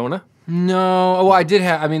 No. Oh, I did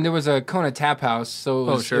have. I mean, there was a Kona Tap House. So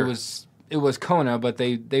it was, sure. It was Kona, but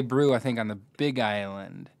they brew, I think, on the Big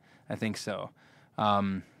Island. I think so.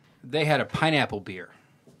 They had a pineapple beer.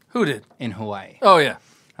 Who did? In Hawaii. Oh yeah.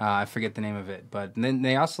 I forget the name of it, but then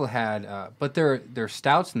they also had, but their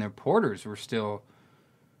stouts and their porters were still,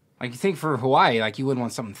 like you think for Hawaii, like you wouldn't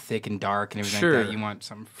want something thick and dark and everything like that. You want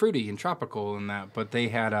something fruity and tropical and that. But they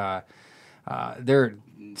had, their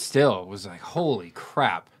still was like, holy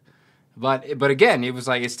crap. But again, it was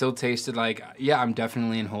like, it still tasted like, yeah, I'm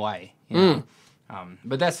definitely in Hawaii. You know?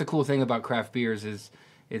 But that's the cool thing about craft beers is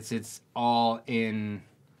it's all in,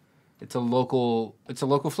 it's a local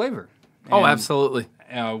flavor. Oh, absolutely.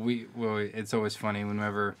 It's always funny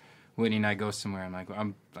whenever Whitney and I go somewhere. I'm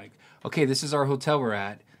like, okay, this is our hotel we're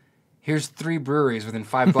at. Here's 3 breweries within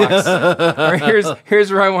 5 blocks. Or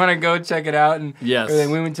here's where I want to go check it out. And yes. Or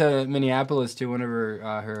then we went to Minneapolis to one of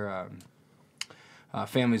her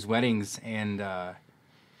family's weddings, and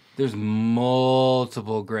there's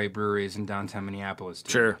multiple great breweries in downtown Minneapolis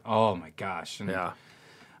too. Sure. Oh my gosh. And yeah.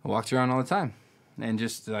 I walked around all the time, and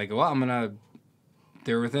just like, well,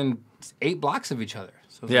 they're within 8 blocks of each other.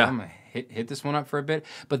 So yeah. I'm gonna hit this one up for a bit.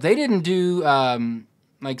 But they didn't do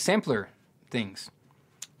like sampler things.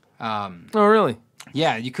 Oh really?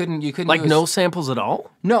 Yeah, you couldn't like no samples at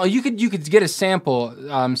all? No, you could get a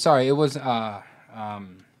sample. Sorry, it was God,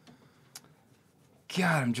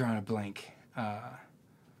 I'm drawing a blank.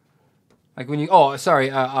 Like when you a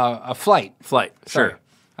flight. Flight. Sorry. Sure.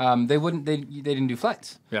 They didn't do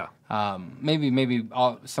flights. Yeah. Maybe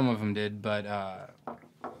some of them did, but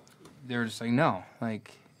they were just like, no,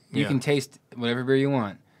 like you can taste whatever beer you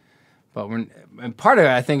want. But and part of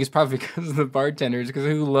it, I think, is probably because of the bartenders, because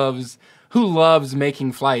who loves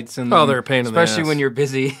making flights, and they're a pain in the ass. Especially when you're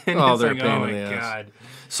busy. And they're a pain in the ass. God.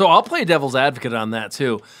 So I'll play devil's advocate on that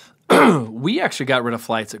too. We actually got rid of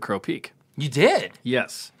flights at Crow Peak. You did?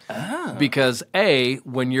 Yes. Oh. Because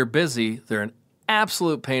when you're busy, they're an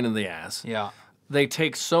absolute pain in the ass. Yeah. They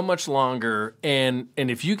take so much longer, and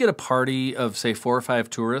if you get a party of, say, 4 or 5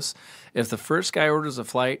 tourists, if the first guy orders a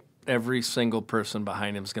flight, every single person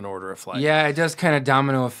behind him is going to order a flight. Yeah, it does kind of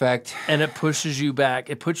domino effect. And it pushes you back.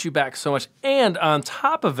 It puts you back so much. And on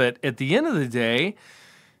top of it, at the end of the day,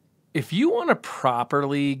 if you want to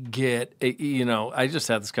properly get, I just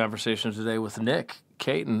had this conversation today with Nick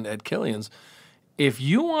Caton at Killian's. If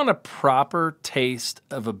you want a proper taste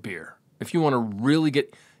of a beer, if you want to really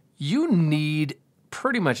you need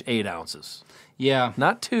pretty much 8 ounces. Yeah.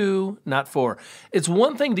 Not 2, not 4. It's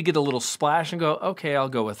one thing to get a little splash and go, okay, I'll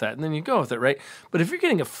go with that. And then you go with it, right? But if you're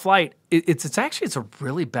getting a flight, it's a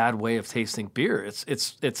really bad way of tasting beer.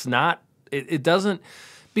 It's not, it doesn't,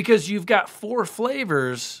 because you've got 4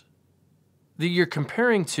 flavors that you're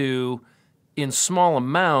comparing to in small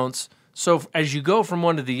amounts. So as you go from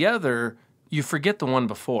one to the other, you forget the one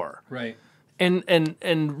before. Right.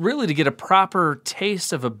 And really to get a proper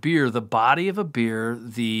taste of a beer, the body of a beer,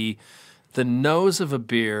 the nose of a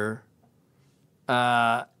beer,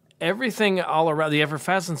 everything all around, the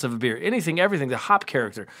effervescence of a beer, everything, the hop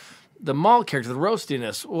character, the malt character, the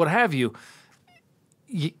roastiness, what have you.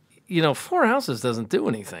 4 ounces doesn't do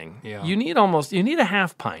anything. Yeah. You need a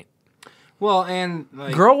half pint. Well, and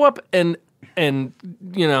grow up and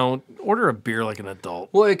order a beer like an adult.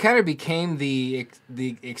 Well, it kind of became the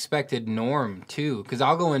expected norm too, because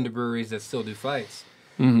I'll go into breweries that still do flights,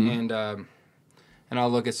 and I'll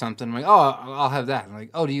look at something I'm like, oh, I'll have that. I'm like,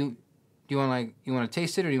 oh, do you want to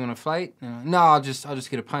taste it or do you want a flight? No, I'll just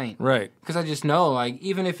get a pint. Right. Because I just know, like,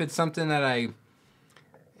 even if it's something I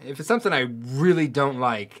really don't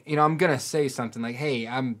like, I'm gonna say something like, hey,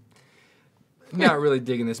 I'm not really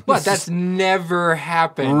digging this, but that's never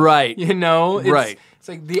happened. Right. Right. It's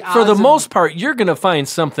like the odds for the most part, you're going to find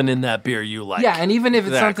something in that beer you like. Yeah, and even if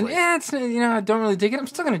it's Exactly. something, it's I don't really dig it, I'm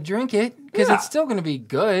still going to drink it because it's still going to be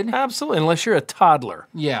good. Absolutely, unless you're a toddler.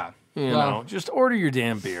 Yeah. Just order your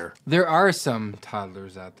damn beer. There are some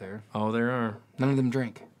toddlers out there. Oh, there are. None of them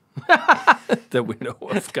drink. That we know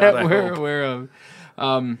of. God, I we're hope. aware of.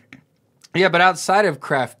 Yeah, but outside of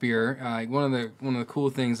craft beer, one of the cool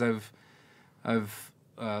things I've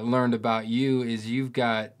learned about you is you've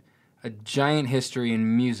got a giant history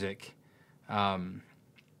in music, and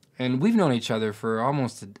we've known each other for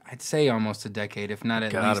almost a decade, if not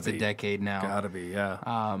at least a decade now. Gotta be, yeah.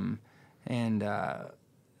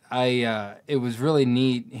 It was really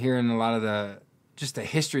neat hearing a lot of the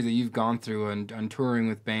history that you've gone through and touring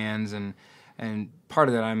with bands, and part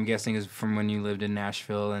of that I'm guessing is from when you lived in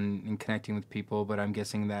Nashville and connecting with people, but I'm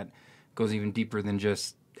guessing that goes even deeper than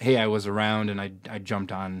just, hey, I was around and I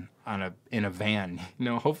jumped in a van.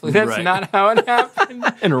 Hopefully that's not how it happened.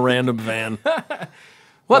 In a random van.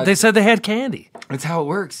 They said they had candy. That's how it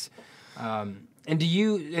works. So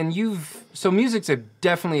music's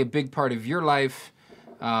definitely a big part of your life.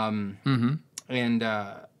 And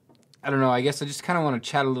I don't know, I guess I just kind of want to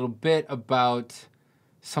chat a little bit about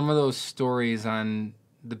some of those stories on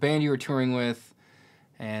the band you were touring with.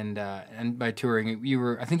 And by touring,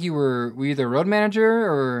 were you the road manager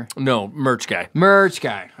or? No, merch guy. Merch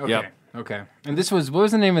guy. Okay. Yep. Okay. And what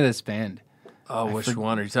was the name of this band? Oh, which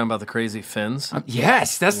one? Are you talking about the Crazy Finns?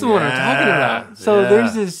 Yes, that's the one I'm talking about. So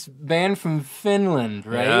there's this band from Finland,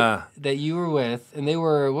 right? Yeah. That you were with, and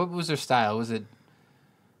what was their style? Was it?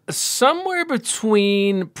 Somewhere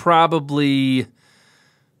between probably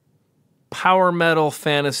power metal,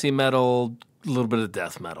 fantasy metal, a little bit of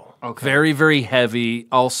death metal. Okay. Very, very heavy.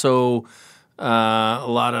 Also, a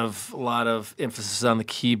lot of emphasis on the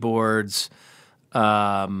keyboards.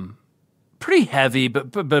 Pretty heavy,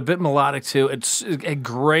 but a bit melodic too. It's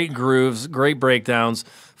great grooves, great breakdowns,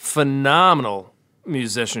 phenomenal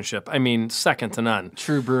musicianship. I mean, second to none.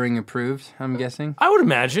 True Brewing approved, I'm guessing. I would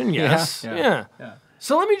imagine, yes. Yeah.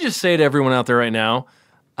 So let me just say to everyone out there right now,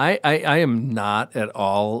 I am not at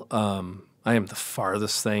all. I am the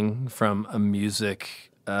farthest thing from a music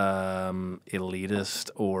elitist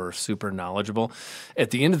or super knowledgeable. At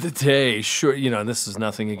the end of the day, sure, and this is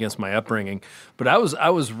nothing against my upbringing, but I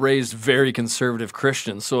was raised very conservative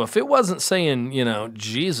Christian. So if it wasn't saying,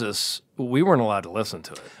 Jesus, we weren't allowed to listen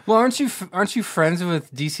to it. Well, aren't you friends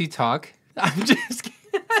with DC Talk? I'm just kidding.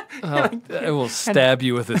 I will stab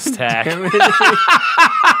you with this tack.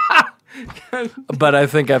 But I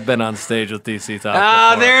think I've been on stage with DC Talk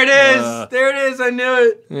before. There it is. There it is. I knew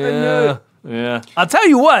it. Yeah, I knew it. Yeah. I'll tell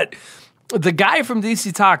you what. The guy from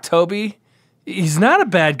DC Talk, Toby, he's not a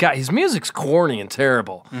bad guy. His music's corny and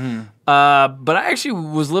terrible. Mm-hmm. But I actually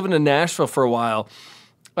was living in Nashville for a while,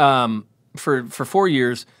 for 4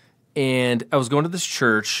 years, and I was going to this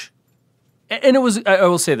church. And it was, I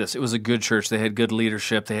will say this, it was a good church. They had good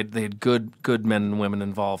leadership. They had good men and women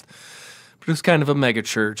involved. But it was kind of a mega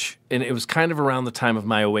church, and it was kind of around the time of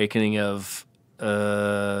my awakening of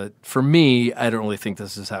for me, I don't really think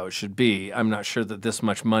this is how it should be. I'm not sure that this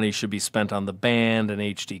much money should be spent on the band and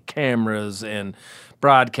HD cameras and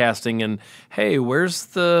broadcasting and, hey, where's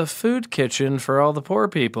the food kitchen for all the poor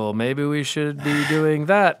people? Maybe we should be doing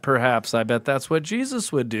that, perhaps. I bet that's what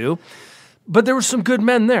Jesus would do. But there were some good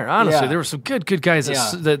men there, honestly. Yeah. There were some good guys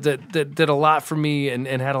Yeah. that did a lot for me and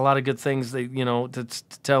had a lot of good things to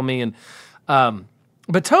tell me. And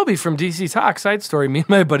but Toby from DC Talk, side story, me and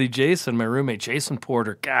my buddy Jason, my roommate Jason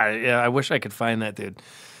Porter, God, yeah, I wish I could find that dude.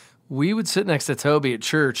 We would sit next to Toby at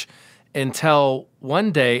church until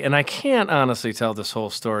one day, and I can't honestly tell this whole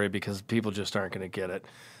story because people just aren't going to get it.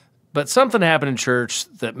 But something happened in church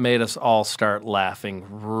that made us all start laughing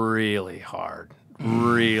really hard,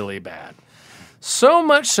 really bad. So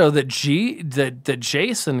much so that that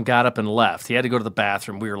Jason got up and left. He had to go to the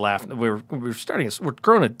bathroom. We were laughing. We're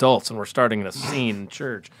grown adults and we're starting a scene in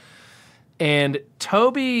church. And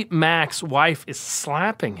Toby Mac's wife is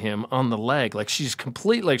slapping him on the leg like she's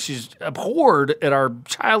abhorred at our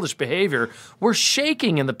childish behavior. We're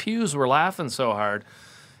shaking in the pews. We're laughing so hard.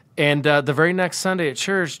 And the very next Sunday at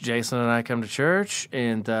church, Jason and I come to church,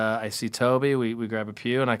 and I see Toby. We grab a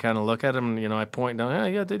pew, and I kind of look at him, and I point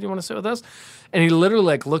down, yeah, did you want to sit with us? And he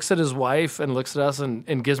literally looks at his wife and looks at us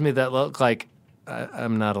and gives me that look like,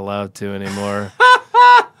 I'm not allowed to anymore.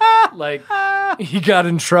 Like, he got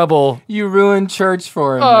in trouble. You ruined church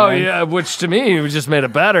for him, Oh, man. yeah, which to me just made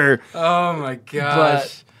it better. Oh, my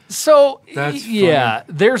gosh. So, That's yeah,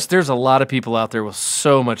 there's a lot of people out there with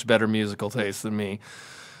so much better musical taste than me.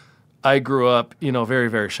 I grew up, very,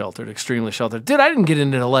 very sheltered, extremely sheltered. I didn't get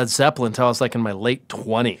into Led Zeppelin until I was like in my late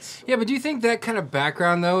 20s. Yeah, but do you think that kind of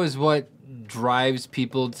background, though, is what drives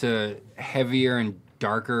people to heavier and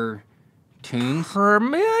darker tunes? For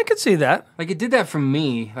me, I could see that. Like, it did that for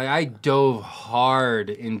me. Like, I dove hard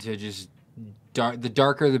into just the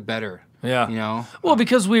darker the better. Yeah. Well,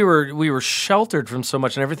 because we were sheltered from so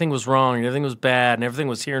much, and everything was wrong, and everything was bad, and everything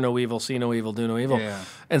was hear no evil, see no evil, do no evil. Yeah.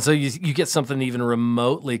 And so you get something even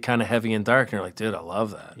remotely kind of heavy and dark, and you're like, dude, I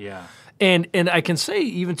love that. Yeah. And I can say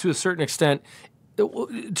even to a certain extent,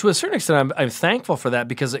 I'm thankful for that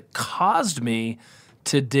because it caused me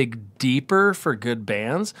to dig deeper for good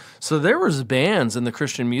bands. So there was bands in the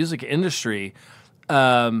Christian music industry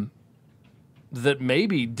that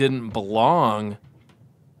maybe didn't belong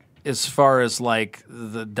as far as like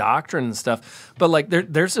the doctrine and stuff, but like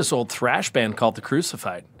there's this old thrash band called The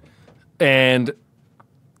Crucified, and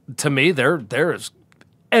to me they're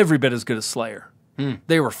every bit as good as Slayer.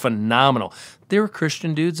 They were phenomenal. They were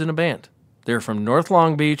Christian dudes in a band. They were from North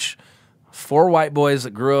Long Beach, 4 white boys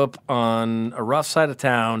that grew up on a rough side of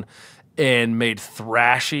town and made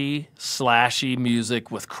thrashy, slashy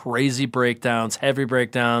music with crazy breakdowns, heavy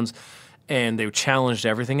breakdowns. And they challenged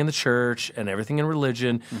everything in the church and everything in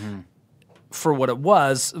religion for what it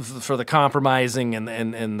was, for the compromising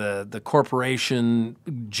and the corporation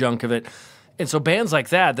junk of it. And so bands like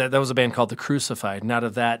that was a band called The Crucified. And out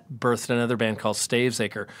of that birthed another band called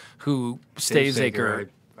Stavesacre, who Stavesacre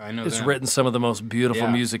I know has them. Written some of the most beautiful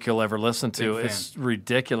Yeah. music you'll ever listen to. Big It's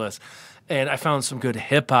ridiculous. And I found some good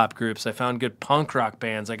hip hop groups. I found good punk rock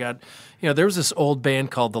bands. I got, there was this old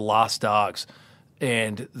band called the Lost Dogs.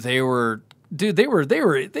 And they were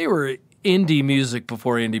indie music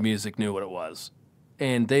before indie music knew what it was.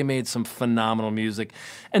 And they made some phenomenal music.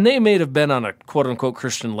 And they may have been on a quote unquote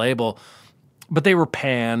Christian label, but they were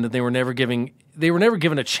panned and they were never given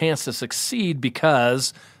a chance to succeed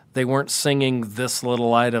because they weren't singing This Little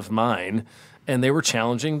Light of Mine, and they were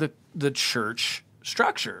challenging the church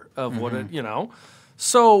structure of what it,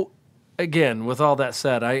 So again, with all that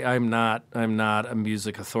said, I'm not a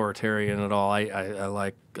music authoritarian at all. I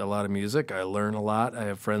like a lot of music. I learn a lot. I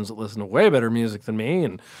have friends that listen to way better music than me,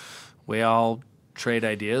 and we all trade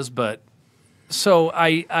ideas. But so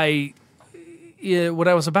when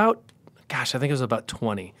I was about, I think it was about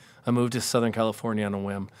 20, I moved to Southern California on a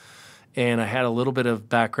whim, and I had a little bit of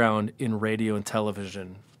background in radio and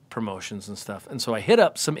television promotions and stuff. And so I hit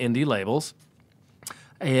up some indie labels.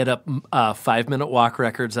 I hit up 5 Minute Walk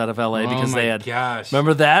Records out of LA because they had. Gosh.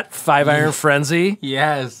 Remember that? 5 Iron Frenzy?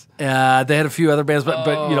 Yes. They had a few other bands, but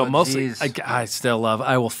mostly geez. I still love.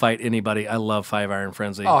 I will fight anybody. I love 5 Iron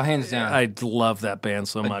Frenzy. Oh, hands down. I love that band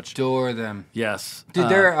so much. Adore them. Yes. Dude,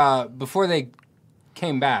 they're before they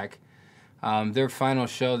came back, their final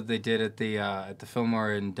show that they did at the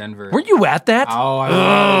Fillmore in Denver. Weren't you at that? Oh,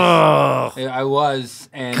 I was,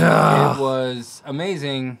 and it was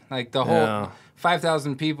amazing. Like the whole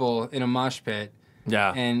 5,000 people in a mosh pit.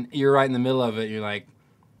 Yeah. And you're right in the middle of it. You're like,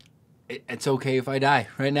 it's okay if I die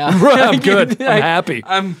right now. I'm good. I'm happy.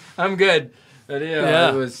 I'm good. But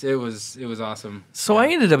it was awesome. So I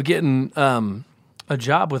ended up getting a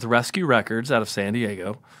job with Rescue Records out of San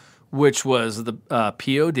Diego, which was the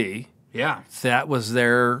POD. Yeah. That was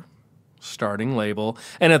their starting label.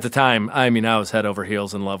 And at the time, I mean, I was head over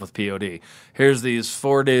heels in love with POD. Here's these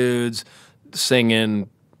 4 dudes singing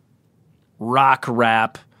rock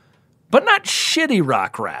rap, but not shitty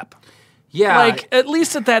rock rap. Yeah. Like, at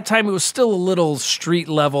least at that time, it was still a little street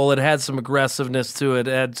level. It had some aggressiveness to it.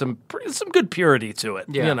 It had some good purity to it,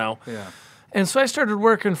 you know? Yeah. And so I started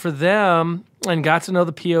working for them and got to know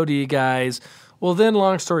the POD guys. Well, then,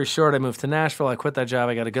 long story short, I moved to Nashville. I quit that job.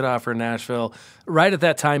 I got a good offer in Nashville. Right at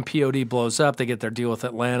that time, POD blows up. They get their deal with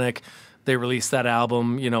Atlantic. They release that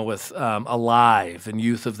album, you know, with Alive and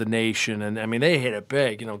Youth of the Nation. And, I mean, they hit it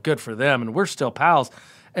big, you know, good for them. And we're still pals.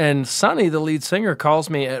 And Sonny, the lead singer, calls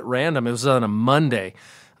me at random. It was on a Monday.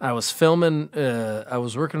 I was filming, I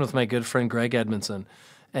was working with my good friend Greg Edmondson,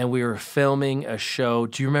 and we were filming a show.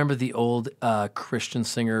 Do you remember the old Christian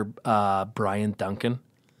singer Brian Duncan?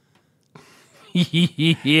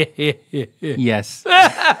 Yes.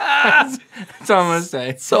 That's all I'm going to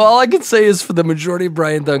say. So all I can say is for the majority of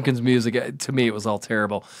Brian Duncan's music, to me, it was all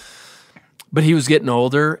terrible. But he was getting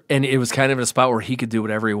older, and it was kind of in a spot where he could do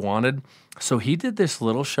whatever he wanted. So he did this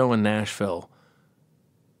little show in Nashville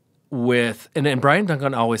with, and Brian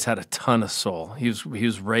Duncan always had a ton of soul. He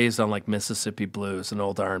was raised on like Mississippi blues and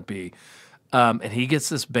old R&B, and he gets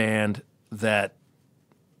this band that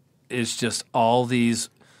is just all these.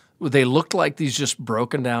 They looked like these just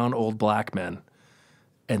broken down old black men,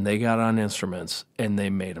 and they got on instruments and they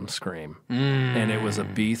made them scream. And it was a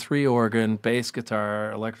B3 organ, bass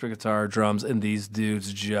guitar, electric guitar, drums, and these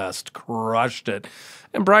dudes just crushed it.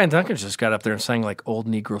 And Brian Duncan just got up there and sang like old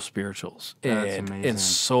Negro spirituals and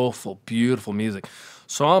soulful, beautiful music.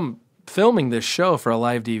 So I'm filming this show for a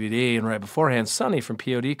live DVD, and right beforehand, Sonny from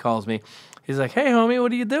POD calls me. He's like, "Hey, homie,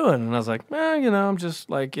 what are you doing?" And I was like, you know, I'm just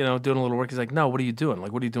like, you know, doing a little work. He's like, "No, what are you doing?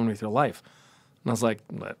 Like, what are you doing with your life?" And I was like,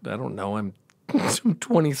 "I don't know. I'm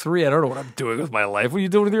 23. I don't know what I'm doing with my life. What are you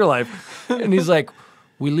doing with your life?" And he's like,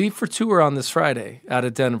 "We leave for tour on this Friday out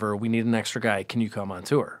of Denver. We need an extra guy. Can you come on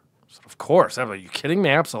tour?" I said, "Of course." I'm like, "Are you kidding me?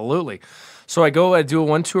 Absolutely." So I go, I do a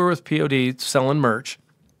 1 tour with POD selling merch.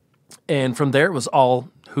 And from there, it was all,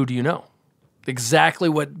 who do you know? Exactly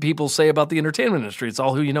what people say about the entertainment industry. It's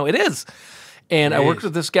all who you know. It is. And I worked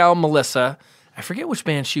with this gal, Melissa. I forget which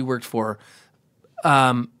band she worked for.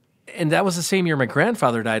 And that was the same year my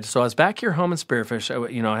grandfather died. So I was back here home in Spearfish.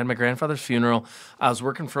 I had my grandfather's funeral. I was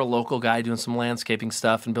working for a local guy doing some landscaping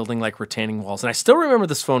stuff and building like retaining walls. And I still remember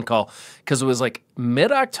this phone call because it was like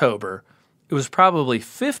mid-October. It was probably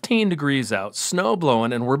 15 degrees out, snow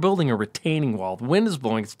blowing, and we're building a retaining wall. The wind is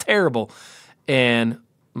blowing. It's terrible. And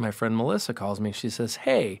my friend Melissa calls me. She says,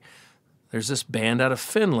 "Hey, there's this band out of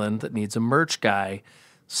Finland that needs a merch guy.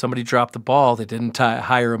 Somebody dropped the ball. They didn't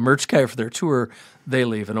hire a merch guy for their tour. They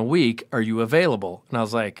leave in a week. Are you available?" And I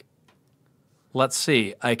was like, "Let's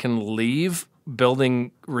see. I can leave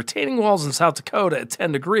building retaining walls in South Dakota at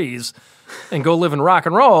 10 degrees and go live in rock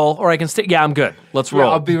and roll, or I can stay. Yeah, I'm good. Let's roll.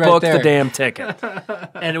 I'll be right Book there. the damn ticket."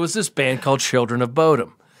 And it was this band called Children of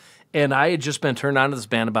Bodom. And I had just been turned on to this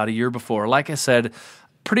band about a year before. Like I said,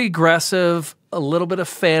 pretty aggressive, a little bit of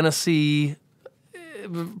fantasy,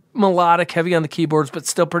 melodic, heavy on the keyboards, but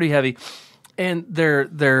still pretty heavy. And their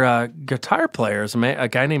guitar player is a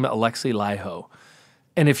guy named Alexei Laiho.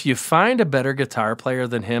 And if you find a better guitar player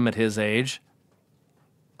than him at his age,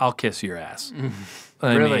 I'll kiss your ass.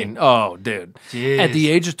 I Really? mean, oh, dude. Jeez. At the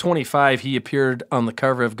age of 25, he appeared on the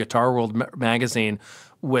cover of Guitar World magazine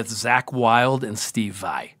with Zakk Wylde and Steve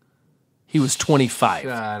Vai. He was 25.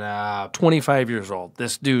 Shut up. 25 years old.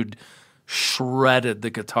 This dude shredded the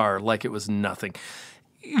guitar like it was nothing.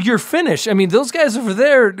 You're Finnish. I mean, those guys over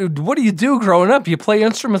there, dude, what do you do growing up? You play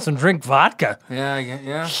instruments and drink vodka.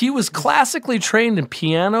 Yeah. He was classically trained in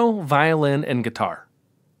piano, violin, and guitar.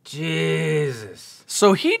 Jesus.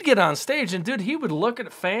 So he'd get on stage, and dude, he would look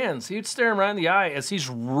at fans. He'd stare them right in the eye as he's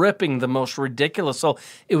ripping the most ridiculous solo.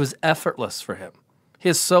 It was effortless for him.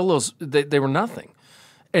 His solos, they were nothing.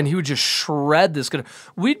 And he would just shred this guitar.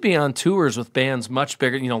 We'd be on tours with bands much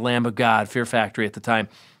bigger, Lamb of God, Fear Factory at the time.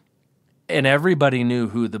 And everybody knew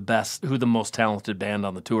who the most talented band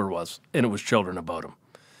on the tour was, and it was Children of Bodom.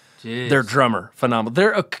 Jeez. Their drummer,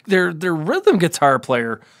 phenomenal. Their rhythm guitar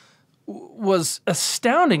player was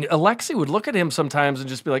astounding. Alexei would look at him sometimes and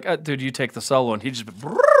just be like, "Dude, you take the solo," and he'd just be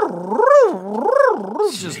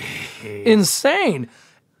just insane.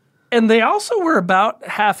 And they also were about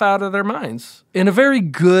half out of their minds in a very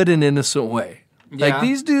good and innocent way. Yeah. Like,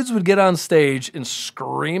 these dudes would get on stage and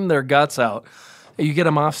scream their guts out. You get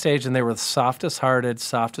them off stage, and they were the softest-hearted,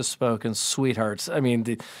 softest-spoken, sweethearts. I mean,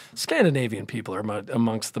 the Scandinavian people are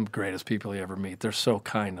amongst the greatest people you ever meet. They're so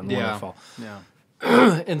kind and wonderful. Yeah.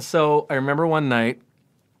 And so I remember one night,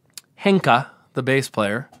 Henka, the bass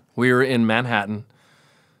player, we were in Manhattan.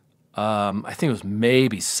 I think it was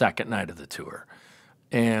maybe second night of the tour.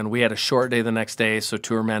 And we had a short day the next day, so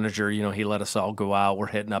tour manager, he let us all go out. We're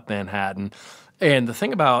hitting up Manhattan. And the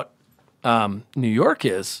thing about New York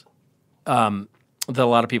is that a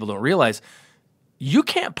lot of people don't realize, you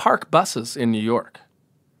can't park buses in New York.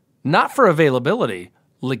 Not for availability,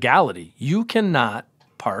 legality. You cannot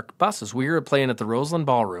park buses. We were playing at the Roseland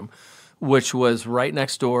Ballroom, which was right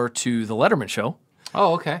next door to the Letterman show.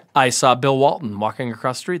 Oh, okay. I saw Bill Walton walking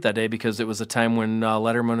across the street that day because it was a time when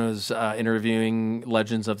Letterman was interviewing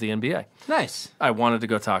legends of the NBA. Nice. I wanted to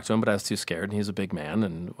go talk to him, but I was too scared, and he's a big man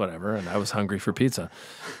and whatever, and I was hungry for pizza.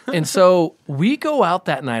 And so we go out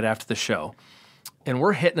that night after the show, and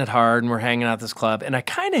we're hitting it hard, and we're hanging out at this club, and I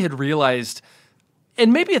kind of had realized,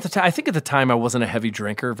 and maybe at the time, I think at the time I wasn't a heavy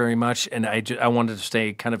drinker very much, and I wanted to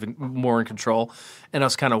stay kind of more in control, and I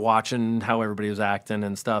was kind of watching how everybody was acting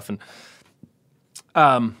and stuff, and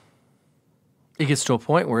it gets to a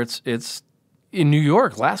point where it's in New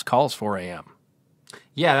York, last call is 4 a.m.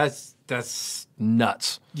 Yeah, that's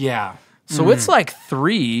nuts. Yeah. So it's like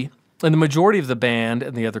 3, and the majority of the band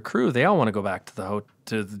and the other crew, they all want to go back to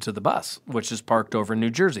the bus, which is parked over in New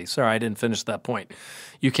Jersey. Sorry, I didn't finish that point.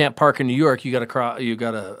 You can't park in New York. You got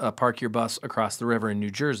to park your bus across the river in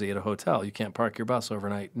New Jersey at a hotel. You can't park your bus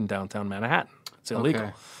overnight in downtown Manhattan. It's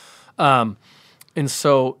illegal. Okay. And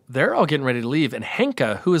so they're all getting ready to leave. And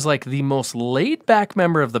Henka, who is like the most laid-back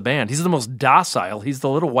member of the band, he's the most docile. He's the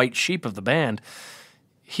little white sheep of the band.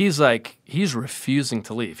 He's refusing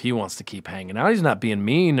to leave. He wants to keep hanging out. He's not being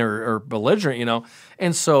mean or belligerent,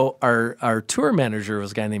 And so our tour manager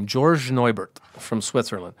was a guy named George Neubert from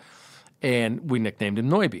Switzerland. And we nicknamed him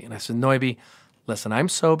Neuby. And I said, Neuby, listen, I'm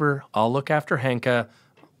sober. I'll look after Henka.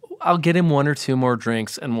 I'll get him 1 or 2 more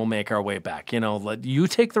drinks, and we'll make our way back. Let you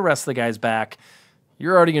take the rest of the guys back.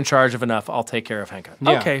 You're already in charge of enough. I'll take care of Henka.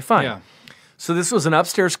 Yeah. Okay, fine. Yeah. So this was an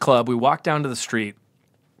upstairs club. We walk down to the street.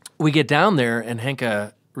 We get down there, and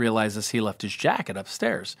Henka realizes he left his jacket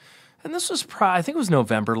upstairs. And this was I think it was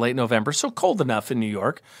November, late November, so cold enough in New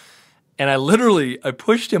York. And I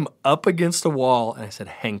pushed him up against a wall, and I said,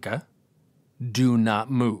 Henka, do not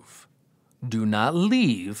move. Do not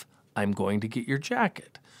leave. I'm going to get your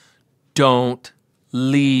jacket. Don't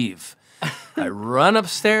leave. I run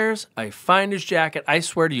upstairs. I find his jacket. I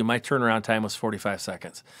swear to you, my turnaround time was 45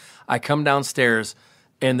 seconds. I come downstairs,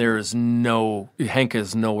 and Henka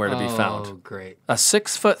is nowhere to be found. Oh, great. A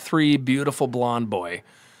 6'3", beautiful blonde boy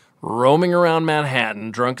roaming around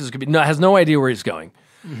Manhattan, drunk as could be. No, has no idea where he's going.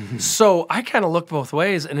 So I kind of look both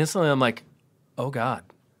ways, and instantly I'm like, oh, God.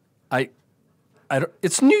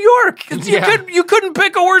 It's New York. You couldn't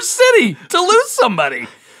pick a worse city to lose somebody.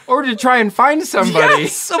 Or to try and find somebody.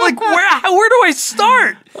 Yes. I'm like, where do I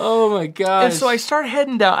start? Oh, my gosh. And so I start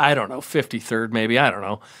heading down, I don't know, 53rd maybe, I don't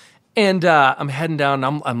know. And I'm heading down,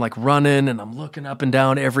 and I'm like running, and I'm looking up and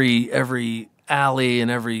down every alley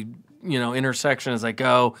and every intersection as I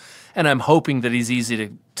go. And I'm hoping that he's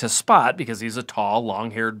easy to spot because he's a tall,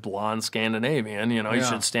 long-haired, blonde Scandinavian. He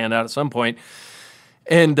should stand out at some point.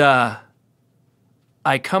 And I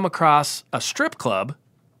come across a strip club,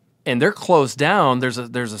 and they're closed down. There's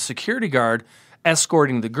a security guard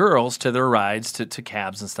escorting the girls to their rides, to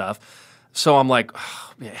cabs and stuff. So I'm like,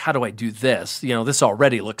 oh, how do I do this? This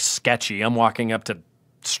already looks sketchy. I'm walking up to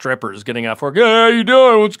strippers getting off work. Hey, how you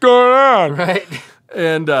doing? What's going on? Right.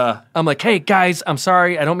 And I'm like, hey, guys, I'm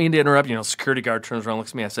sorry. I don't mean to interrupt. Security guard turns around and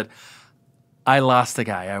looks at me. I said, I lost a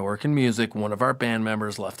guy. I work in music. One of our band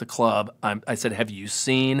members left the club. I said, have you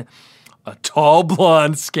seen a tall,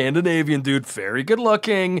 blonde Scandinavian dude, very good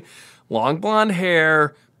looking, long blonde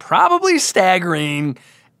hair, probably staggering.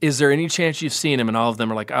 Is there any chance you've seen him? And all of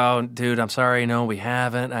them are like, oh, dude, I'm sorry. No, we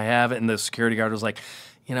haven't. I haven't. And the security guard was like,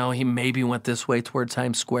 he maybe went this way toward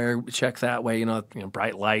Times Square. Check that way.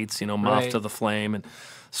 Bright lights, moth Right. to the flame. And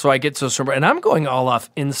so I get to somewhere, and I'm going all off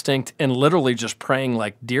instinct and literally just praying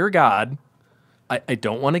like, dear God, I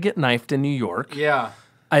don't want to get knifed in New York. Yeah.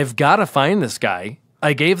 I've got to find this guy.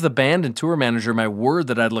 I gave the band and tour manager my word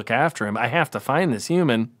that I'd look after him. I have to find this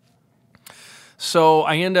human. So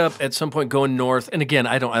I end up at some point going north, and again,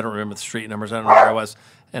 I don't remember the street numbers. I don't know where I was,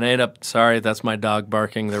 and I end up. Sorry, that's my dog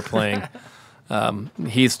barking. They're playing.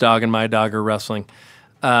 Heath's dog and my dog are wrestling,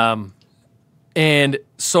 and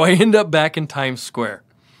so I end up back in Times Square,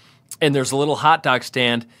 and there's a little hot dog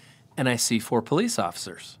stand, and I see 4 police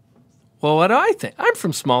officers. Well, what do I think? I'm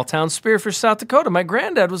from small town Spearfish, South Dakota. My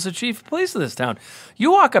granddad was the chief of police of this town.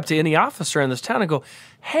 You walk up to any officer in this town and go,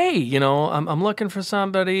 hey, I'm looking for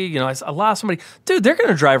somebody. I lost somebody. Dude, they're going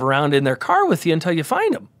to drive around in their car with you until you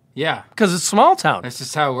find them. Yeah. Because it's small town. That's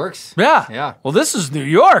just how it works. Yeah. Yeah. Well, this is New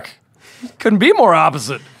York. Couldn't be more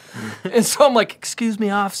opposite. And so I'm like, excuse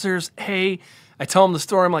me, officers. Hey, I tell them the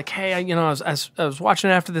story. I'm like, hey, I was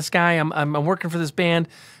watching after this guy. I'm working for this band.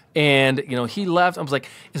 And, he left. I was like,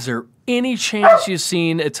 is there any chance you've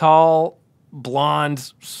seen a tall,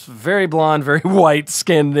 blonde, very white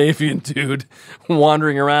Scandinavian dude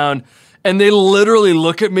wandering around? And they literally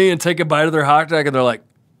look at me and take a bite of their hot dog, and they're like,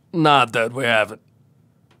 nah, Dad, we haven't.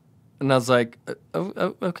 And I was like,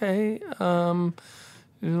 okay, a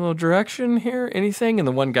little direction here, anything? And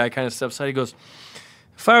the one guy kind of steps aside. He goes,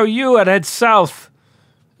 if I were you, I'd head south.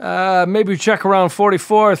 Maybe check around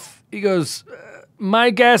 44th. He goes, my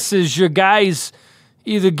guess is your guy's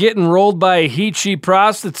either getting rolled by a Hichi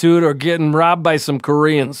prostitute or getting robbed by some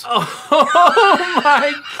Koreans. Oh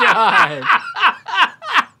my God.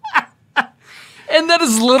 And that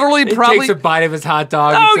is literally He probably... takes a bite of his hot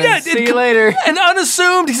dog and says, yeah. see you later. And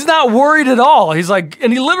unassumed, he's not worried at all. He's like,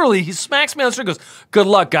 and he smacks me on the shoulder and goes, good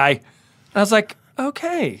luck, guy. And I was like,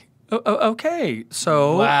 okay. Okay.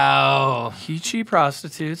 So... Wow. Hichi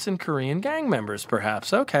prostitutes and Korean gang members,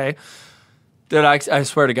 perhaps. Okay. Dude, I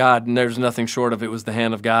swear to God, and there's nothing short of it was the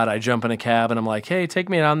hand of God. I jump in a cab, and I'm like, hey, take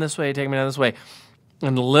me down this way, take me down this way.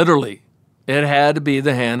 And literally, it had to be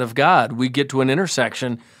the hand of God. We get to an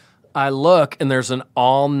intersection. I look, and there's an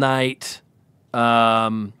all-night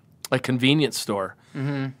convenience store.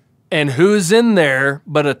 Mm-hmm. And who's in there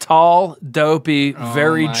but a tall, dopey,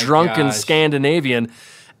 very drunken Scandinavian?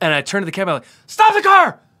 And I turn to the cab, I'm like, stop the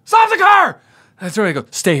car! Stop the car! I turn and I go,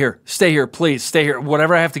 stay here, please, stay here.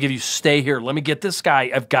 Whatever I have to give you, stay here. Let me get this guy.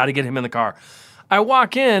 I've got to get him in the car. I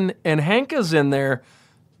walk in, and Henka's in there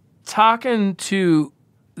talking to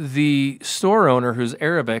the store owner, who's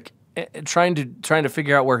Arabic, trying to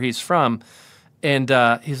figure out where he's from. And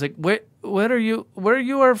he's like,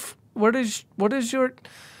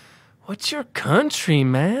 what's your country,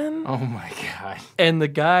 man? Oh my God. And the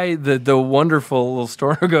guy, the wonderful little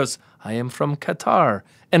store owner goes, I am from Qatar.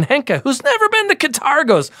 And Henka, who's never been to Qatar,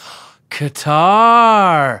 goes,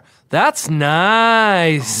 Qatar, that's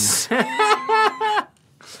nice. And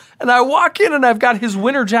I walk in, and I've got his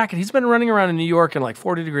winter jacket. He's been running around in New York in like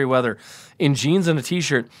 40-degree weather in jeans and a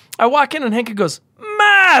T-shirt. I walk in, and Henka goes,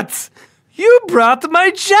 Matt, you brought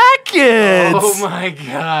my jacket. Oh my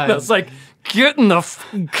God. And I was like, get in the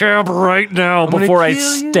cab right now before I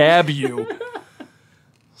stab you.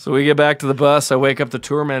 So we get back to the bus. I wake up the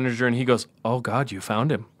tour manager, and he goes, oh, God, you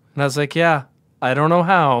found him. And I was like, yeah, I don't know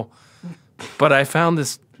how, but I found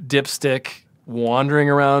this dipstick wandering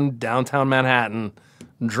around downtown Manhattan,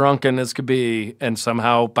 drunken as could be, and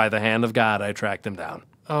somehow, by the hand of God, I tracked him down.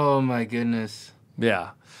 Oh, my goodness. Yeah.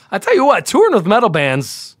 I tell you what, touring with metal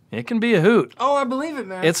bands, it can be a hoot. Oh, I believe it,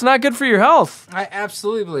 man. It's not good for your health. I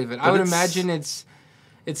absolutely believe it. I would imagine it's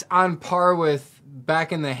on par with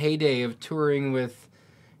back in the heyday of touring with,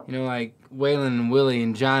 like Waylon and Willie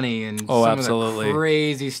and Johnny and some absolutely. of the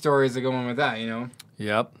crazy stories that go on with that,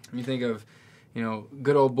 Yep. You think of,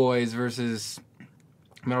 Good Old Boys versus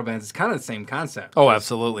metal bands. It's kind of the same concept. Oh,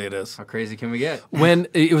 absolutely it is. How crazy can we get? When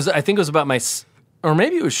it was, I think it was about or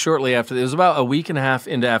maybe it was shortly after, it was about a week and a half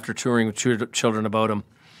after touring with Children of Bodom.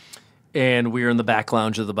 And we were in the back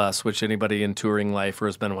lounge of the bus, which anybody in touring life or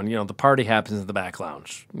has been one, the party happens in the back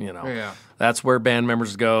lounge, Yeah. That's where band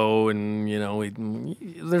members go, and,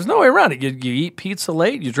 there's no way around it. You eat pizza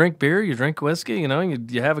late, you drink beer, you drink whiskey,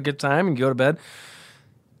 you have a good time and you go to bed.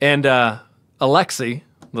 And Alexi,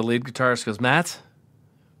 the lead guitarist, goes, Matt,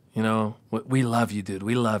 we love you, dude.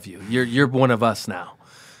 We love you. You're one of us now.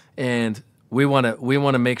 And we want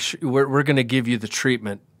to make sure we're going to give you the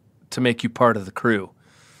treatment to make you part of the crew.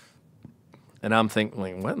 And I'm thinking,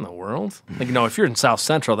 like, what in the world? Like, if you're in South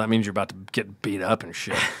Central, that means you're about to get beat up and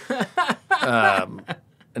shit.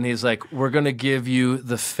 And he's like, we're going to give you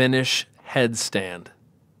the Finnish headstand.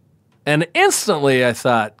 And instantly I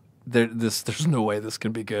thought, there's no way this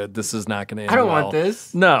can be good. This is not going to end well. I don't want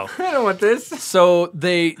this. No. I don't want this. So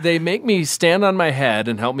they make me stand on my head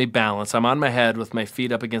and help me balance. I'm on my head with my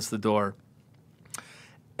feet up against the door.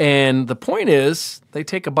 And the point is, they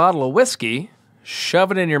take a bottle of whiskey,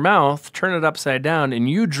 shove it in your mouth, turn it upside down, and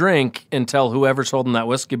you drink until whoever's holding that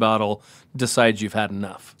whiskey bottle decides you've had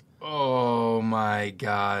enough. Oh, my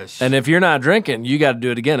gosh. And if you're not drinking, you got to do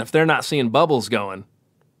it again. If they're not seeing bubbles going.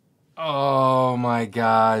 Oh, my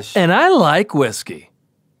gosh. And I like whiskey.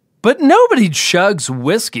 But nobody chugs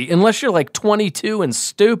whiskey unless you're like 22 and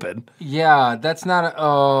stupid. Yeah, that's not a...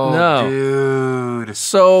 Oh, No. dude.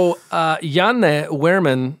 So Janne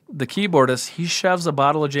Wehrman, the keyboardist, he shoves a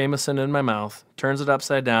bottle of Jameson in my mouth, turns it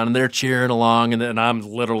upside down, and they're cheering along, and I'm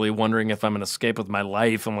literally wondering if I'm going to escape with my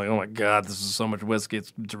life. I'm like, oh my God, this is so much whiskey.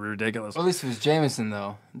 It's ridiculous. Well, at least it was Jameson,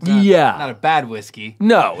 though. It's not a bad whiskey.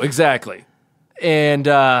 No, exactly. And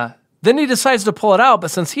then he decides to pull it out,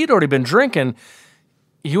 but since he'd already been drinking...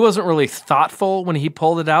 He wasn't really thoughtful when he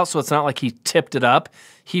pulled it out, so it's not like he tipped it up.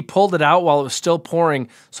 He pulled it out while it was still pouring,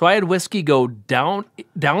 so I had whiskey go down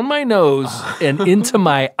my nose and into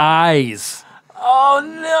my eyes. Oh,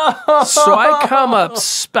 no. So I come up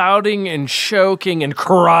spouting and choking and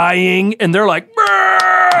crying, and they're like,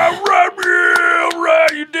 right,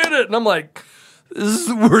 you did it. And I'm like... This is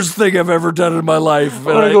the worst thing I've ever done in my life.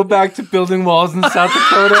 I want to go back to building walls in South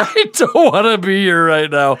Dakota. I don't want to be here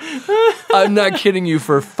right now. I'm not kidding you.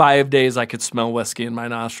 For 5 days, I could smell whiskey in my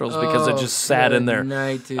nostrils because it just sat in there.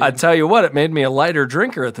 I tell you what, it made me a lighter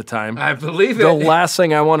drinker at the time. I believe it. The last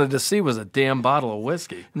thing I wanted to see was a damn bottle of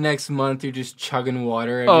whiskey. Next month, you're just chugging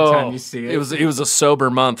water every time you see it. It was a sober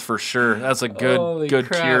month for sure. That's a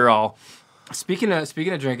good cure-all. Speaking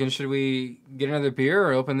of drinking, should we get another beer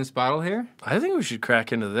or open this bottle here? I think we should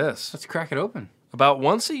crack into this. Let's crack it open. About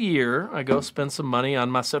once a year, I go spend some money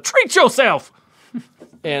on myself. Treat yourself!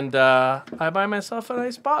 And I buy myself a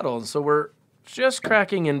nice bottle. And so we're just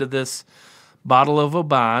cracking into this bottle of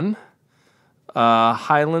Oban,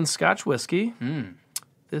 Highland Scotch whiskey.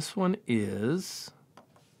 This one is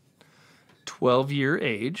 12-year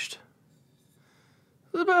aged.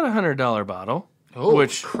 It's about a $100 bottle. Oh,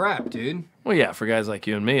 crap, dude. Well, yeah, for guys like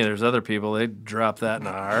you and me, there's other people, they drop that in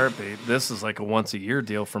a heartbeat. This is like a once-a-year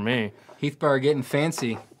deal for me. Heath Bar getting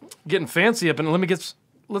fancy. Getting fancy up, and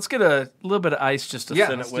let's get a little bit of ice just to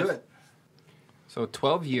thin it with. Yeah, let's do it. So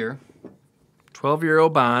 12-year. 12-year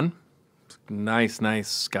Oban. Nice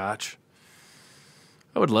Scotch.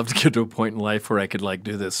 I would love to get to a point in life where I could like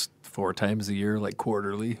do this 4 times a year, like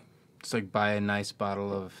quarterly. Just like buy a nice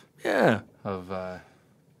bottle of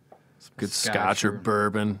good Scotch or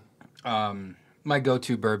bourbon. My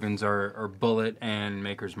go-to bourbons are Bullet and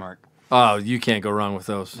Maker's Mark. Oh, you can't go wrong with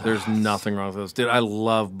those. There's nothing wrong with those. Dude, I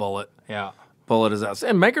love Bullet. Yeah. Bullet is out.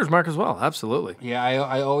 And Maker's Mark as well, absolutely. Yeah,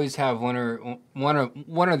 I always have one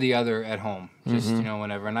or the other at home, just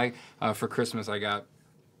whenever. And I for Christmas I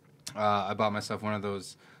bought myself one of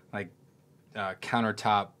those like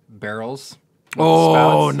countertop barrels.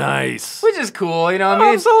 Oh, spouts, nice. which is cool, I mean,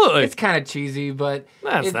 absolutely. It's kind of cheesy, but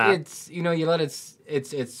it's you let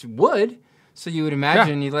it's wood, so you would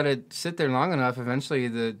imagine you let it sit there long enough, eventually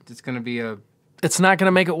it's going to be a. It's not going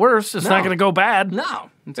to make it worse. It's not going to go bad. No,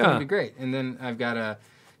 it's going to be great. And then I've got a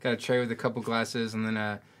tray with a couple glasses, and then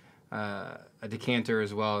a decanter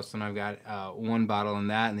as well. So now I've got one bottle in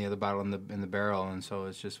that, and the other bottle in the barrel, and so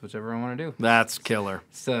it's just whichever I want to do. That's killer.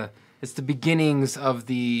 It's the beginnings of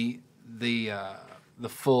the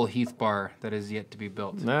full Heath Bar that is yet to be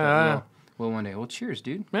built. Well, one day. Well, cheers,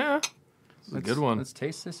 dude. Yeah, it's a good one. Let's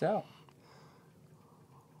taste this out.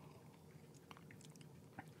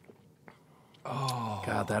 Oh,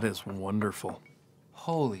 God, that is wonderful.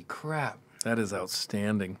 Holy crap. That is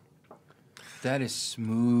outstanding. That is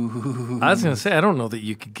smooth. I was going to say, I don't know that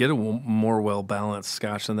you could get a more well-balanced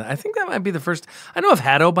Scotch than that. I think that might be the first. I know I've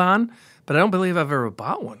had Oban, but I don't believe I've ever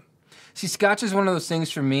bought one. See, Scotch is one of those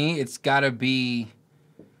things for me. It's got to be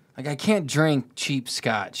like I can't drink cheap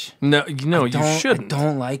Scotch. No, you shouldn't. I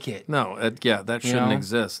don't like it. No, that shouldn't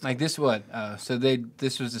exist. Like this, so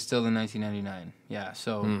this was distilled in 1999. Yeah,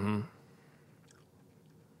 so.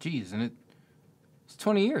 Geez, and it's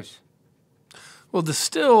 20 years. Well,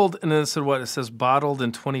 distilled, and then it said what? It says bottled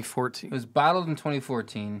in 2014. It was bottled in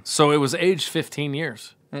 2014. So it was aged 15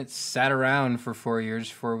 years. And it sat around for 4 years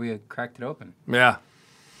before we had cracked it open. Yeah.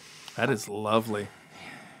 That is lovely.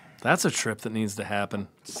 That's a trip that needs to happen.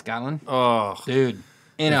 Scotland? Oh. Dude,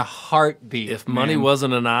 in a heartbeat. If money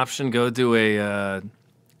wasn't an option, go do a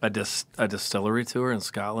distillery tour in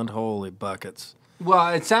Scotland. Holy buckets.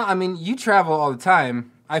 Well, you travel all the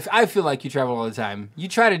time. I feel like you travel all the time. You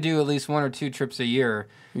try to do at least 1 or 2 trips a year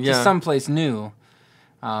to someplace new.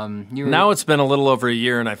 Now it's been a little over a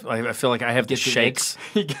year, and I feel like I have the shakes.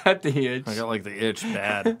 You got the itch. I got like the itch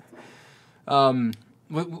bad.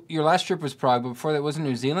 Your last trip was Prague, but before that, wasn't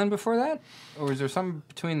New Zealand before that? Or was there something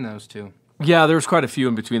between those two? Yeah, there was quite a few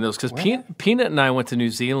in between those, because Peanut and I went to New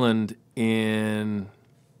Zealand in,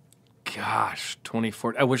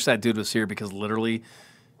 2014. I wish that dude was here, because literally,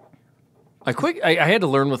 I had to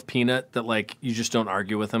learn with Peanut that, like, you just don't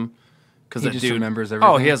argue with him. Because dude remembers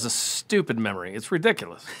everything. Oh, he has a stupid memory. It's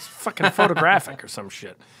ridiculous. It's fucking photographic or some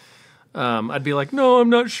shit. I'd be like, no, I'm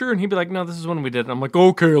not sure. And he'd be like, no, this is when we did it. I'm like,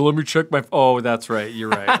 okay, let me check my... Oh, that's right. You're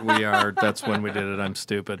right. We are. That's when we did it. I'm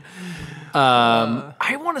stupid.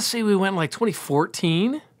 I want to say we went in like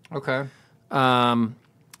 2014. Okay.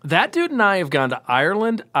 That dude and I have gone to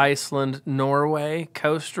Ireland, Iceland, Norway,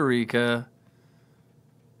 Costa Rica,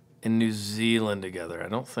 and New Zealand together. I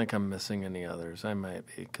don't think I'm missing any others. I might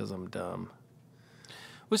be because I'm dumb.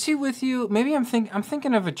 Was he with you? Maybe I'm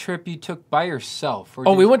thinking of a trip you took by yourself.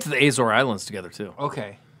 Oh, we went to the Azore Islands together too.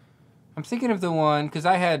 Okay, I'm thinking of the one because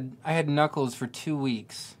I had Knuckles for 2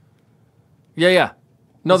 weeks. Yeah.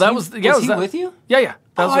 No, was he with you? Yeah.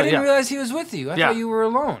 I didn't realize he was with you. I thought you were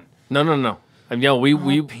alone. No.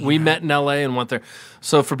 We met in L.A. and went there.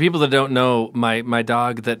 So for people that don't know, my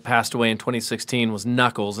dog that passed away in 2016 was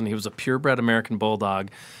Knuckles, and he was a purebred American Bulldog.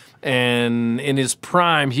 And in his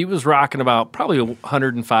prime, he was rocking about probably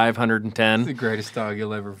 105, 110. It's the greatest dog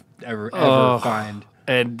you'll ever find.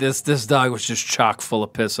 And this dog was just chock full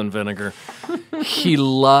of piss and vinegar. He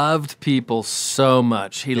loved people so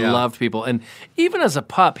much. He loved people. And even as a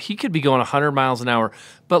pup, he could be going 100 miles an hour.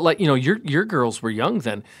 But like, your girls were young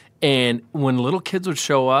then. And when little kids would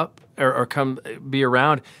show up or come be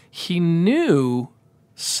around, he knew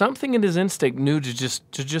something in his instinct knew to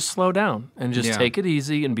just slow down and just take it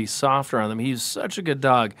easy and be softer on them. He was such a good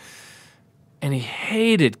dog. And he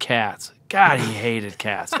hated cats. God, he hated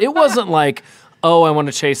cats. It wasn't like, oh, I want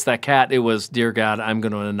to chase that cat. It was, dear God, I'm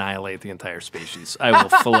going to annihilate the entire species. I will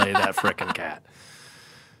fillet that frickin' cat.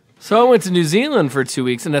 So I went to New Zealand for 2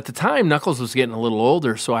 weeks, and at the time, Knuckles was getting a little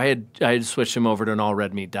older, so I had switched him over to an all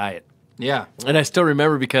red meat diet. Yeah. And I still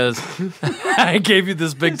remember because I gave you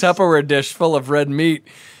this big Tupperware dish full of red meat.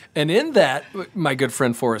 And in that, my good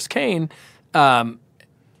friend Forrest Kane,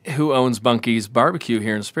 who owns Bunky's Barbecue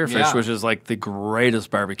here in Spearfish, which is like the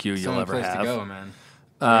greatest barbecue you'll ever place have. To go,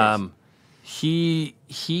 man.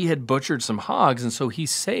 He had butchered some hogs, and so he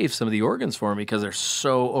saved some of the organs for me because they're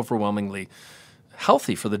so overwhelmingly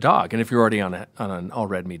healthy for the dog. And if you're already on an all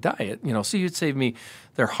red meat diet, so you'd save me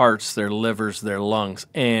their hearts, their livers, their lungs.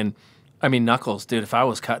 And I mean, Knuckles, dude, if I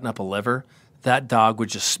was cutting up a liver, that dog would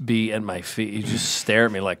just be at my feet. He'd just stare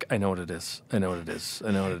at me like, I know what it is. I know what it is.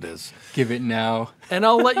 I know what it is. Give it now. And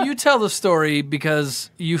I'll let you tell the story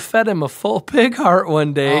because you fed him a full pig heart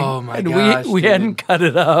one day. Oh my gosh, we hadn't cut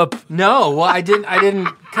it up. No, well, I didn't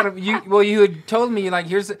kind of, you had told me like,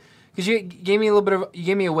 because you gave me you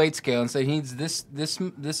gave me a weight scale and said he needs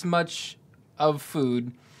this much of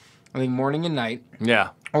food, I think morning and night. Yeah.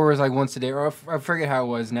 Or it was like once a day, or I forget how it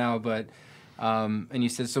was now, but and you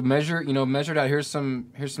said so measure it out. Here's some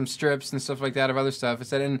strips and stuff like that of other stuff. I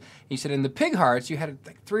said, and you said in the pig hearts you had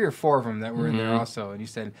like 3 or 4 of them that were in there also, and you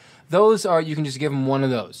said those are you can just give them one of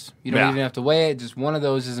those. You don't even have to weigh it. Just one of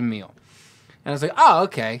those is a meal. And I was like, oh,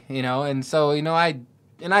 okay, and so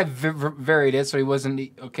I varied it so he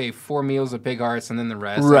wasn't 4 meals of pig hearts and then the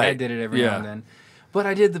rest. Right. I did it every now and then, but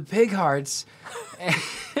I did the pig hearts.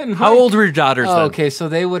 And how old were your daughters then? Okay, so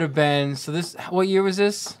they would have been. So this, what year was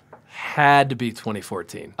this? Had to be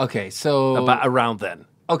 2014. Okay, so about around then.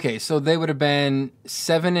 Okay, so they would have been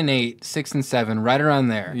 7 and 8, 6 and 7, right around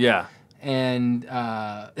there. Yeah, and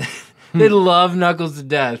they love Knuckles to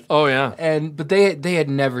death. Oh yeah, but they had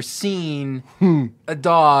never seen a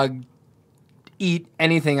dog eat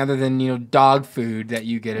anything other than dog food that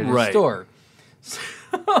you get at a store.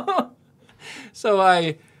 So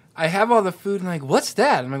I have all the food and I'm like, what's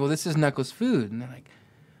that? I'm like, well, this is Knuckles' food, and they're like,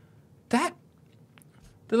 that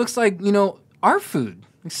looks like our food,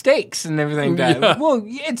 like steaks and everything like that. Well,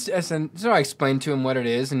 so I explained to him what it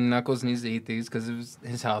is, and Knuckles needs to eat these because of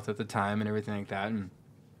his health at the time and everything like that. And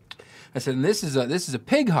I said, and this is a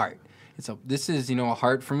pig heart. This is a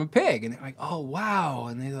heart from a pig, and they're like, oh wow,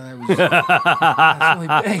 and they thought it was that's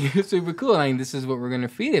really big. It's super cool. And this is what we're gonna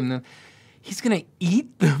feed him. And he's gonna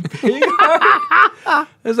eat the pig heart. I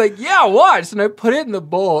was like, yeah, watch. And I put it in the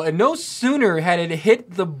bowl, and no sooner had it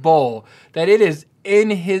hit the bowl that it is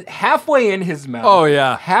halfway in his mouth. Oh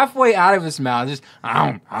yeah, halfway out of his mouth. Just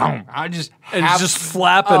it's just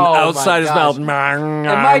flapping outside his mouth. And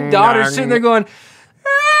my daughter's sitting there going,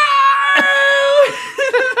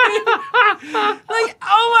 like,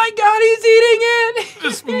 oh my God, he's eating it.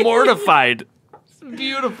 Just mortified. It's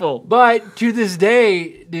beautiful. But to this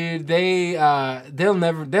day, dude, they'll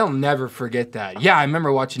never forget that. Yeah, I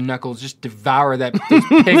remember watching Knuckles just devour those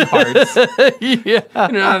pig hearts. Yeah.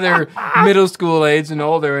 Now they're middle school age and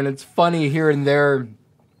older, and it's funny hearing their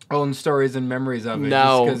own stories and memories of it.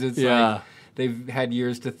 No, because it's like they've had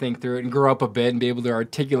years to think through it and grow up a bit and be able to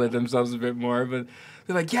articulate themselves a bit more. But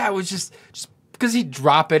they're like, yeah, it was just because he'd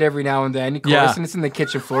drop it every now and then, of course, Yeah. and it's in the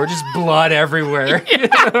kitchen floor, just blood everywhere. You know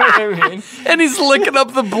what I mean? And he's licking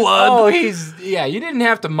up the blood. Oh, you didn't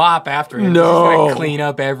have to mop after him. No. He's just going to clean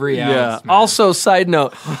up every ounce, man. Also, side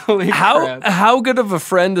note, Holy crap. how good of a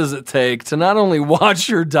friend does it take to not only watch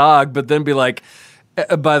your dog, but then be like,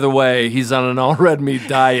 by the way, he's on an all red meat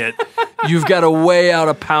diet. You've got to weigh out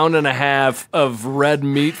 1.5 pounds of red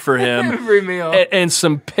meat for him. Every meal. And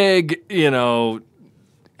some pig,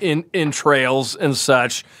 entrails and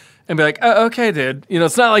such. And be like, okay, dude.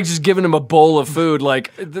 It's not like just giving him a bowl of food.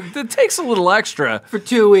 Like, it takes a little extra. For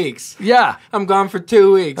 2 weeks. Yeah. I'm gone for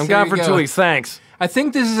 2 weeks. I'm Here gone you for go. 2 weeks. Thanks. I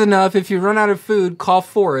think this is enough. If you run out of food, call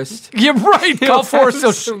Forrest. Yeah, right. Call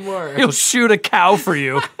Forrest. some more. He'll shoot a cow for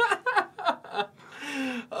you.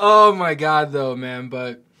 Oh, my God, though, man.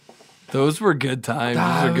 But Those were good times.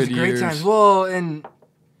 Those it were was good great years. times. Well,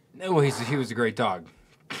 he was a great dog.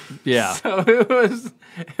 Yeah. So it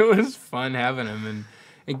was fun having him.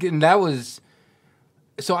 And that was...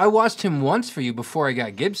 So I watched him once for you before I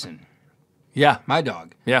got Gibson, Yeah. my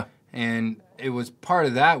dog. Yeah. And it was part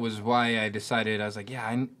of that was why I decided, I was like,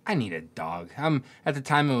 yeah, I need a dog. At the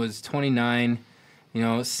time I was 29,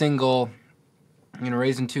 single,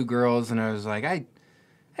 raising 2 girls, and I was like, I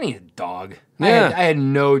need a dog. Yeah. I had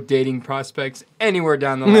no dating prospects anywhere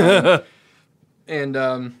down the line. And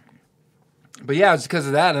but yeah, it was because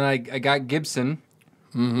of that, and I got Gibson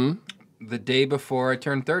the day before I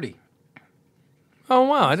turned 30. Oh,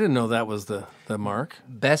 wow. I didn't know that was the mark.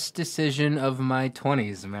 Best decision of my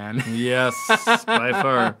 20s, man. Yes, by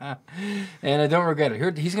far. And I don't regret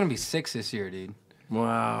it. He's going to be 6 this year, dude.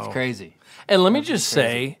 Wow. It's crazy. And let me just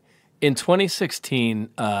say, in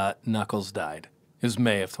 2016, Knuckles died. It was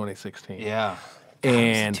May of 2016. Yeah.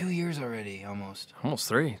 And 2 years already, almost. almost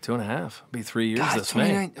 3, 2.5. Be 3 years God, this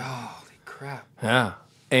May. 29. Oh, holy crap. Yeah.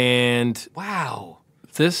 And Wow.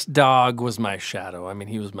 this dog was my shadow. I mean,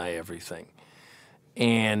 he was my everything.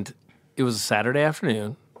 And it was a Saturday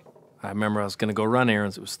afternoon. I remember I was going to go run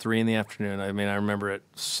errands. It was 3 p.m. I mean, I remember it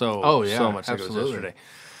so much like it was yesterday.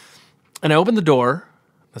 And I opened the door.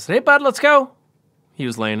 I said, hey, bud, let's go. He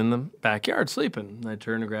was laying in the backyard sleeping. And I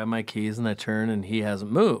turned to grab my keys, and I turn, and he hasn't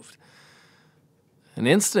moved. And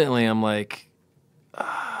instantly, I'm like,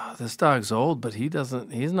 this dog's old, but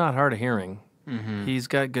he's not hard of hearing. Mm-hmm. He's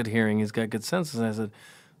got good hearing. He's got good senses. And I said,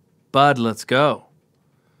 bud, let's go.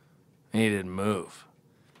 And he didn't move.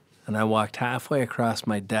 And I walked halfway across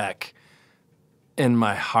my deck, and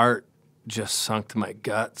my heart just sunk to my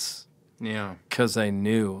guts. Yeah. Because I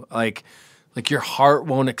knew, like your heart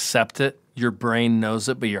won't accept it. Your brain knows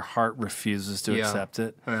it, but your heart refuses to accept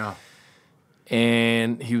it. Yeah.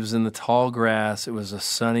 And he was in the tall grass. It was a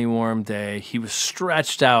sunny, warm day. He was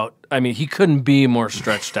stretched out. I mean, he couldn't be more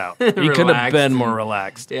stretched out. He couldn't have been more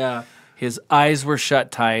relaxed. Yeah. His eyes were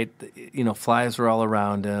shut tight. Flies were all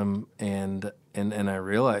around him, and I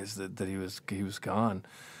realized that he was gone.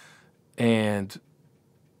 And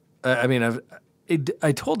I mean,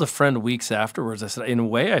 I told a friend weeks afterwards. I said, in a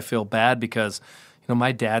way, I feel bad because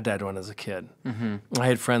my dad died when I was a kid. Mm-hmm. I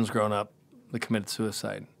had friends growing up that committed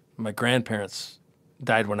suicide. My grandparents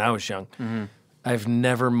died when I was young. Mm-hmm. I've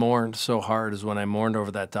never mourned so hard as when I mourned over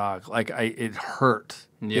that dog. It hurt.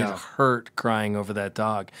 Yeah. It hurt crying over that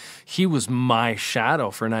dog. He was my shadow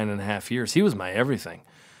for 9.5 years. He was my everything.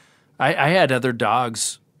 I had other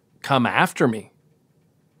dogs come after me,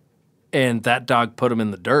 and that dog put him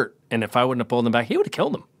in the dirt. And if I wouldn't have pulled him back, he would have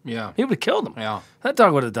killed him. Yeah. He would have killed him. Yeah. That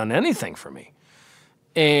dog would have done anything for me.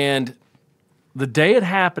 And the day it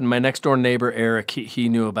happened, my next door neighbor, Eric, he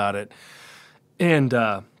knew about it. And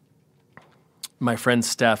my friend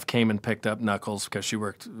Steph came and picked up Knuckles because she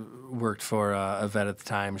worked for a vet at the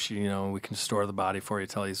time. She, we can store the body for you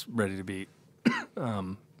till he's ready to be,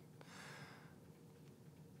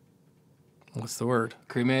 what's the word?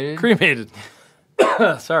 Cremated? Cremated.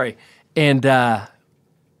 Sorry. And I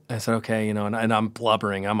said, okay, and I'm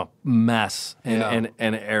blubbering. I'm a mess. And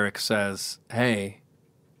Eric says, hey,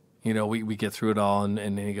 we get through it all.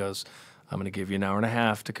 And he goes, I'm going to give you an hour and a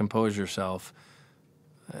half to compose yourself.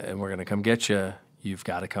 And we're going to come get you. You've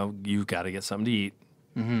got to come. You've got to get something to eat.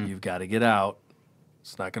 Mm-hmm. You've got to get out.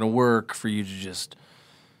 It's not going to work for you to just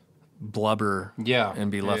blubber and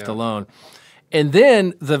be left alone. And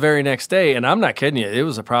then the very next day, and I'm not kidding you, it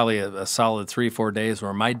was probably a solid 3-4 days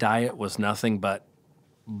where my diet was nothing but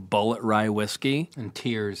bullet rye whiskey. And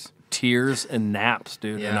tears. Tears and naps,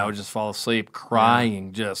 dude. Yeah. And I would just fall asleep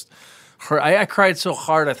crying. Just I cried so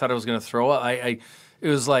hard I thought I was going to throw up. It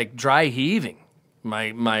was like dry heaving.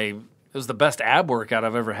 It was the best ab workout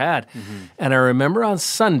I've ever had. Mm-hmm. And I remember on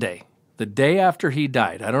Sunday, the day after he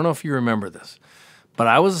died, I don't know if you remember this, but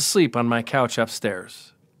I was asleep on my couch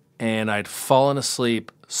upstairs, and I'd fallen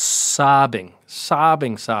asleep sobbing.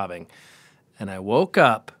 And I woke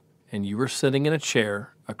up, and you were sitting in a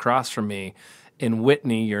chair across from me, and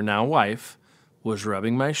Whitney, your now wife, was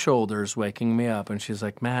rubbing my shoulders, waking me up, and she's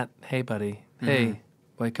like, Matt, hey, buddy, hey,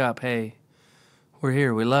 wake up, hey, we're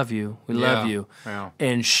here, we love you, we love you. Yeah.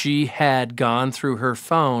 And she had gone through her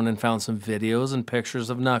phone and found some videos and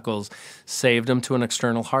pictures of Knuckles, saved them to an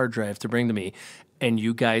external hard drive to bring to me. And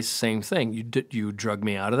you guys, same thing. You drug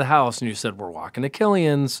me out of the house, and you said, we're walking to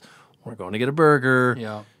Killian's, we're going to get a burger.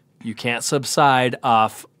 Yeah. You can't subside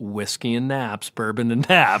off whiskey and naps, bourbon and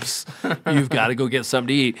naps. You've got to go get something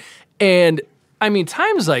to eat. And, I mean,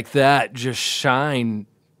 times like that just shine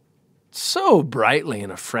so brightly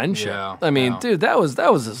in a friendship. Yeah, I mean, dude, that was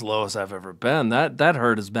as low as I've ever been. That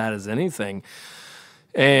hurt as bad as anything.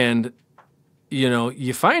 And, you know,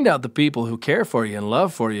 you find out the people who care for you and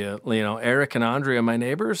love for you, you know, Eric and Andrea, my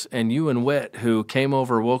neighbors, and you and Whit, who came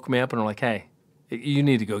over, woke me up, and were like, hey, you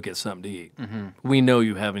need to go get something to eat. We know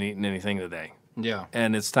you haven't eaten anything today. Yeah.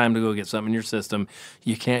 And it's time to go get something in your system.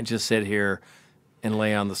 You can't just sit here and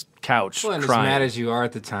lay on the couch Well, and crying. as mad as you are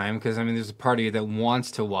at the time, because, I mean, there's a part of you that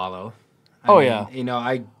wants to wallow. Oh, I mean, yeah. You know,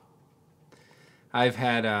 I've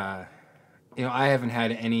had, you know, I haven't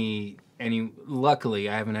had any, luckily,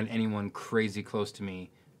 I haven't had anyone crazy close to me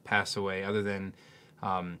pass away other than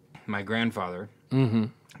my grandfather. Mm-hmm.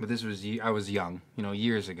 But this was, I was young, you know,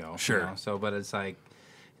 years ago. Sure. You know, so, but it's like,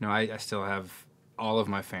 you know, I still have all of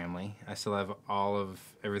my family. I still have all of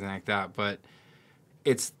everything like that. But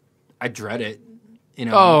I dread it. You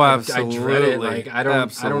know, Oh, I absolutely. dread it. Like, I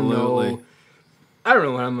don't know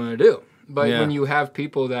what I'm going to do. But when you have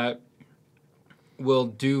people that will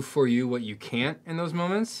do for you what you can't in those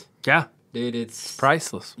moments, Yeah. dude, it's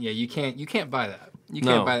Priceless. yeah, you can't buy that. You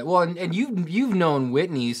No. can't buy that. Well, and you've known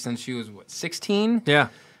Whitney since she was what, 16? Yeah.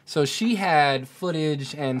 So she had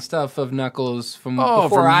footage and stuff of Knuckles from Oh,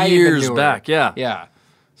 before from I years even knew back. her. Yeah. Yeah.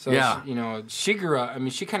 So Yeah. she, you know, she grew up. I mean,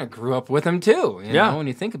 she kind of grew up with him too. You know, when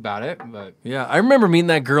you think about it. But Yeah. I remember meeting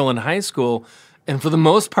that girl in high school, and for the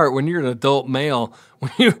most part, when you're an adult male,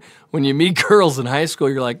 when you meet girls in high school,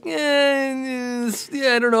 you're like,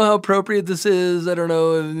 I don't know how appropriate this is. I don't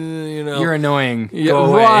know, you know. you're annoying. Yeah, Go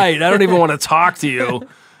away. right. I don't even want to talk to you.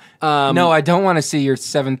 No, I don't want to see your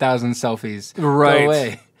 7,000 selfies. Right. Go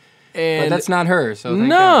away. And But that's not her. So thank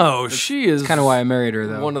no, God. she is Kind of why I married her,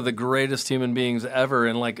 though. one of the greatest human beings ever.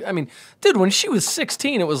 And like, I mean, dude, when she was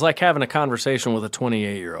 16, it was like having a conversation with a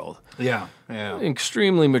 28-year-old. Yeah. Yeah.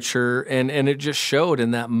 Extremely mature, and it just showed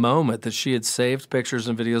in that moment that she had saved pictures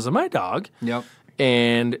and videos of my dog. Yep.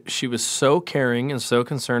 And she was so caring and so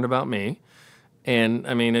concerned about me. And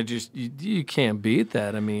I mean, it just you can't beat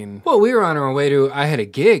that. I mean, Well, we were on our way to. I had a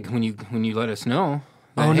gig when you let us know.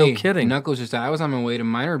 that, Oh, no hey, kidding. Knuckles just. I was on my way to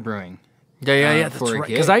Minor Brewing. yeah, that's for a right.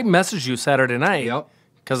 gig. Because I messaged you Saturday night. Yep.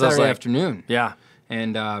 Because I was Saturday like, afternoon. yeah,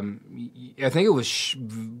 And I think it was,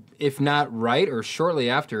 if not right or shortly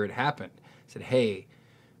after it happened. I said, hey,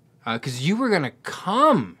 because you were gonna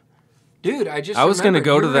come, dude. I was gonna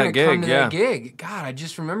go to that gig. gig, yeah. That gig. God, I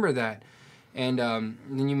just remember that. And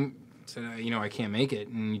then you said, you know, I can't make it,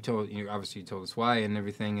 and obviously you told us why and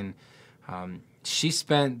everything. And she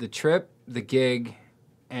spent the trip, the gig,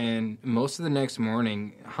 and most of the next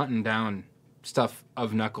morning hunting down stuff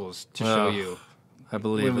of Knuckles to show you. I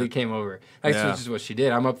believe When we it. came over. That's Yeah. just what she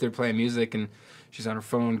did. I'm up there playing music, and she's on her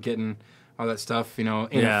phone getting all that stuff, you know,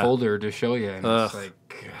 in Yeah. a folder to show you. And it's like,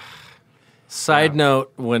 Side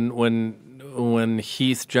note: when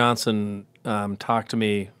Heath Johnson talked to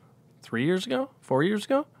me 4 years ago.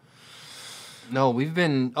 no, we've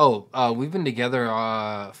been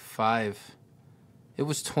together 5. It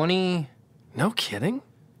was 20. No kidding.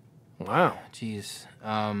 Wow. Geez.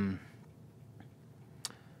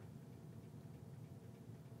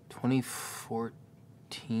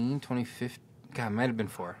 2014, 2015. God, it might have been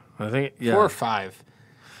 4. I think 4 or 5.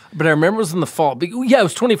 But I remember it was in the fall. Yeah, it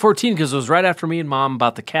was 2014 because it was right after me and Mom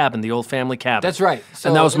bought the cabin, the old family cabin. That's right. So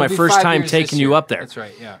and that was it'll my be first 5 time years taking this you year. up there. That's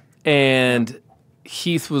right, yeah. And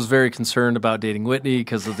Heath was very concerned about dating Whitney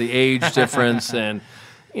because of the age difference, and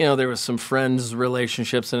you know there was some friends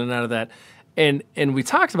relationships in and out of that. And we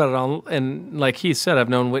talked about it all. And like Heath said, I've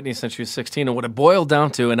known Whitney since she was 16. And what it boiled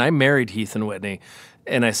down to, and I married Heath and Whitney,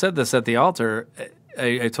 and I said this at the altar.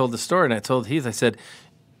 I told the story, and I told Heath, I said,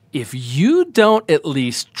 if you don't at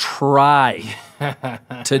least try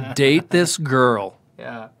to date this girl,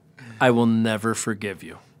 Yeah. I will never forgive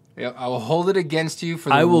you. Yeah, I will hold it against you for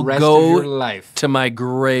the I will rest go of your life. to my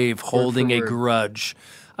grave holding a word. grudge.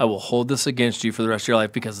 I will hold this against you for the rest of your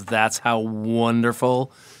life because that's how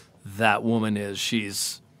wonderful that woman is.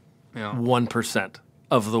 She's Yeah. 1%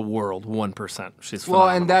 of the world, 1%. She's Well,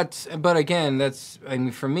 phenomenal. but again, I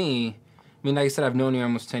mean, for me, like I said, I've known you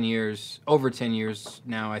almost 10 years, over 10 years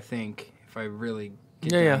now, I think, if I really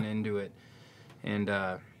get down into it. And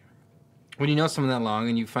when you know someone that long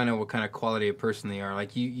and you find out what kind of quality of person they are,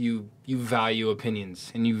 like you value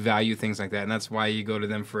opinions and you value things like that. And that's why you go to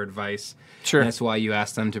them for advice. Sure. And that's why you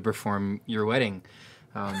ask them to perform your wedding.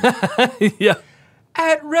 Yeah.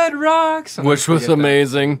 At Red Rocks. Which was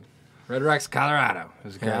amazing. Red Rocks, Colorado. It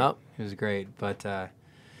was great. Yeah. It was great. But,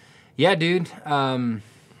 yeah, dude.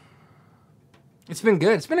 It's been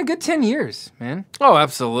good. It's been a good 10 years, man. Oh,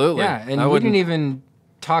 absolutely. Yeah, and we didn't even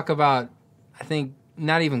talk about, I think,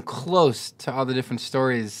 not even close to all the different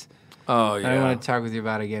stories Oh, yeah. I want to talk with you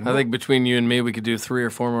about again. I think between you and me, we could do 3 or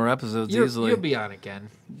 4 more episodes easily. You'll be on again.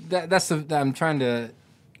 I'm trying to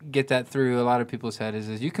get that through a lot of people's head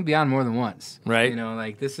is you can be on more than once. Right. You know,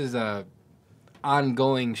 like this is a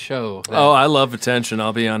ongoing show. Oh, I love attention.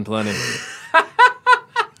 I'll be on plenty.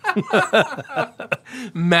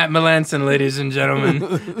 Matt Melanson, ladies and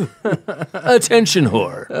gentlemen. Attention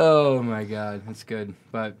whore. Oh my God, that's good.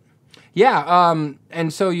 But yeah,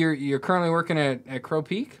 and so you're currently working at Crow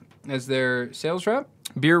Peak as their sales rep.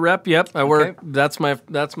 Beer rep, yep. I work. Okay. That's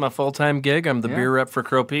my full-time gig. I'm the beer rep for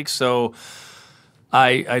Crow Peak. So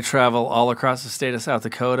I travel all across the state of South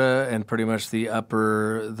Dakota and pretty much the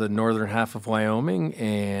northern half of Wyoming,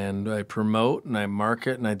 and I promote and I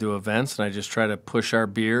market and I do events and I just try to push our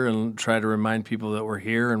beer and try to remind people that we're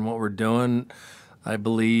here and what we're doing. I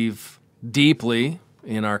believe deeply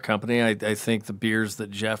in our company. I think the beers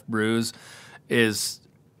that Jeff brews is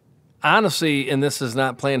honestly, and this is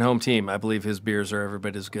not playing home team, I believe his beers are every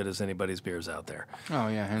bit as good as anybody's beers out there. Oh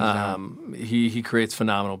yeah, hands down. He creates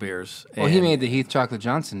phenomenal beers. Well, he made the Heath Chocolate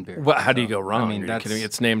Johnson beer. Well, how do you go wrong? I mean, Are you kidding me?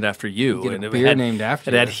 It's named after you. Get a And it beer had, named after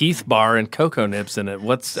it had you. Heath Bar and cocoa nibs in it.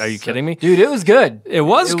 Are you kidding me? Dude, it was good. It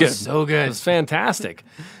was good. So good. It was fantastic.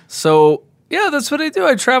 So yeah, that's what I do.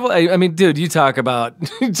 I travel. I mean, dude, you talk about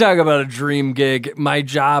a dream gig. My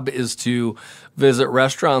job is to visit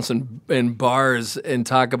restaurants and bars and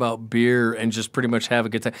talk about beer and just pretty much have a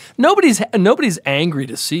good time. Nobody's angry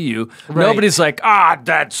to see you. Right. Nobody's like,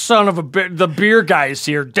 that son of a the beer guy's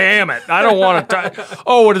here. Damn it, I don't want to.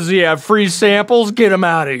 Oh, what does he have? Free samples? Get him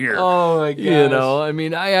out of here. Oh my gosh. You know, I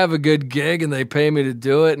mean, I have a good gig and they pay me to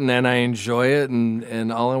do it, and then I enjoy it,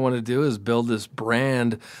 and all I want to do is build this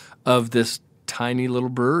brand of this tiny little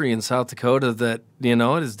brewery in South Dakota that, you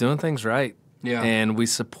know, it is doing things right. Yeah. And we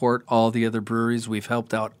support all the other breweries. We've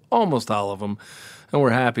helped out almost all of them, and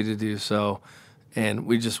we're happy to do so. And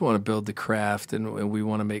we just want to build the craft, and we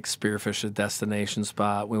want to make Spearfish a destination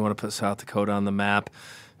spot. We want to put South Dakota on the map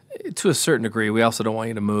to a certain degree. We also don't want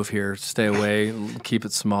you to move here. Stay away. Keep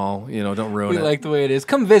it small. You know, don't ruin We it. like the way it is.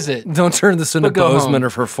 Come visit. Don't turn this into But go Bozeman home. or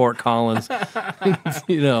for Fort Collins.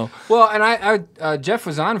 You know. Well, and Jeff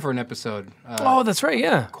was on for an episode. Oh, that's right.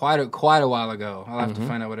 Yeah. Quite a while ago. I'll have to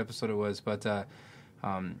find out what episode it was, but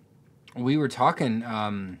we were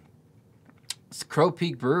talking. Crow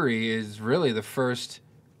Peak Brewery is really the first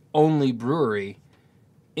only brewery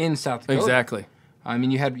in South Dakota. Exactly. I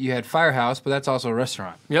mean, you had Firehouse, but that's also a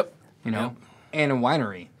restaurant. Yep. You know, and a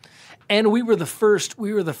winery. And we were the first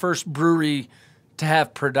brewery to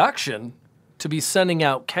have production to be sending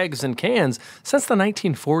out kegs and cans since the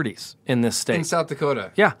 1940s in this state. In South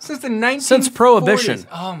Dakota. Yeah. Since the 1940s. Since Prohibition.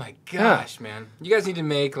 Oh my gosh, man. You guys need to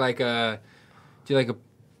make like a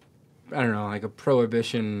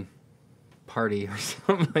Prohibition party or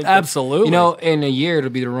something like that. Absolutely. You know, in a year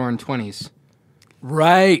it'll be the Roaring 20s.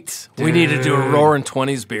 Right. We need to do a Roaring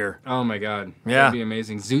 20s beer. Oh my god. Yeah. That'd be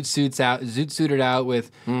amazing. Zoot suited out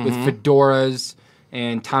with fedoras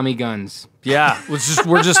and Tommy guns. Yeah,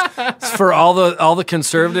 we're just for all the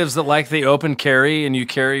conservatives that like the open carry and you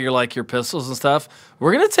carry your pistols and stuff.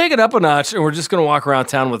 We're gonna take it up a notch and we're just gonna walk around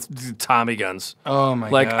town with Tommy guns. Oh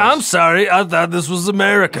my Like, gosh. I'm sorry, I thought this was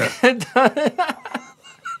America. Dude,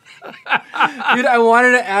 I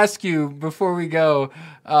wanted to ask you before we go.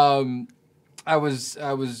 I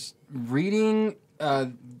was reading.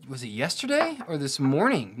 Was it yesterday or this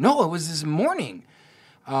morning? No, it was this morning.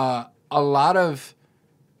 A lot of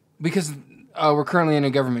because we're currently in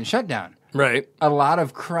a government shutdown. Right. A lot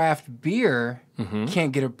of craft beer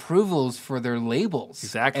can't get approvals for their labels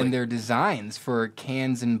Exactly. and their designs for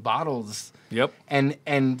cans and bottles. Yep. And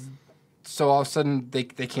so all of a sudden they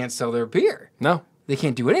can't sell their beer. No. They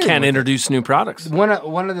can't do anything. Can't with it. introduce new products. One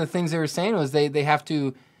of the things they were saying was they have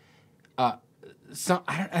to. I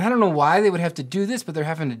don't know why they would have to do this, but they're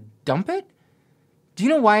having to dump it. Do you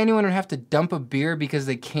know why anyone would have to dump a beer because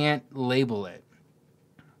they can't label it?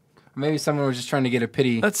 Maybe someone was just trying to get a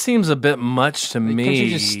pity. That seems a bit much to me. Can't you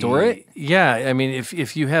just store it? Yeah, I mean,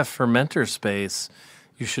 if you have fermenter space,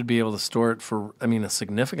 you should be able to store it for, a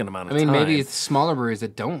significant amount of time. Maybe it's smaller breweries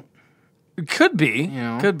that don't. It could be.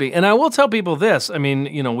 Could be. And I will tell people this.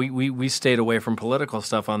 We stayed away from political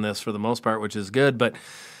stuff on this for the most part, which is good. But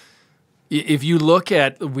if you look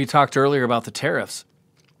at, we talked earlier about the tariffs.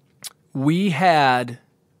 We had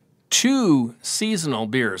 2 seasonal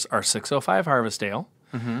beers, our 605 Harvest Ale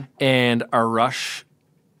and our Rush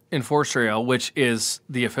Enforcer Ale, which is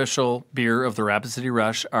the official beer of the Rapid City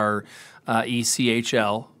Rush, our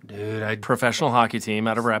ECHL professional hockey team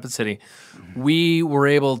out of Rapid City. We were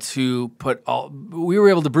able to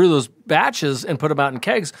brew those batches and put them out in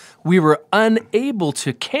kegs. We were unable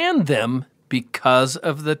to can them because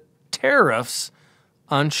of the tariffs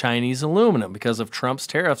on Chinese aluminum, because of Trump's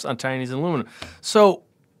tariffs on Chinese aluminum. So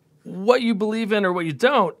what you believe in or what you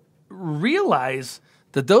don't, realize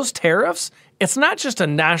that those tariffs, it's not just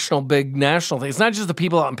a big national thing. It's not just the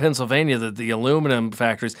people out in Pennsylvania, the aluminum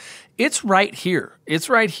factories. It's right here. It's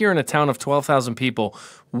right here in a town of 12,000 people.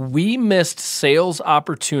 We missed sales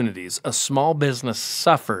opportunities. A small business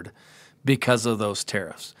suffered because of those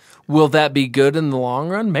tariffs. Will that be good in the long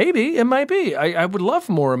run? Maybe. It might be. I would love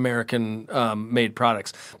more American-made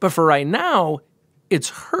products. But for right now, it's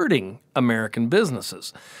hurting American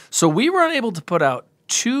businesses. So we were unable to put out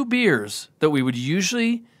 2 beers that we would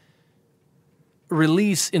usually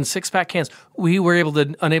release in 6-pack cans. We were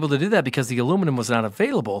unable to do that because the aluminum was not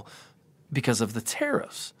available because of the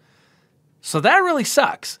tariffs. So that really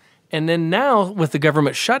sucks. And then now with the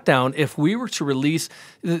government shutdown, if we were to release,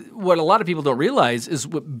 what a lot of people don't realize is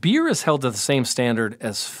beer is held to the same standard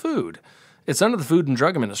as food. It's under the Food and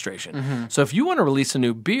Drug Administration. So if you want to release a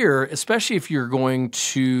new beer, especially if you're going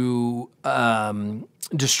to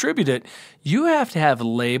distribute it, you have to have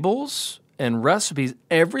labels and recipes.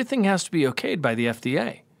 Everything has to be okayed by the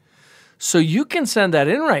FDA. So you can send that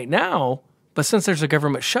in right now, but since there's a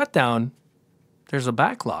government shutdown, there's a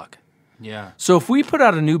backlog. Yeah. So if we put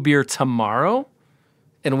out a new beer tomorrow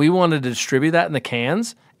and we wanted to distribute that in the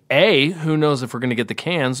cans, A, who knows if we're going to get the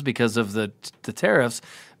cans because of the tariffs,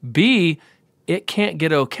 B, it can't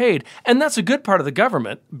get okayed. And that's a good part of the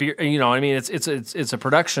government. Beer, it's a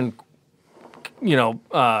production,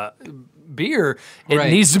 beer.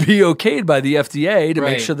 It needs to be okayed by the FDA to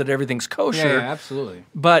make sure that everything's kosher. Yeah, absolutely.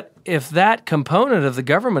 But if that component of the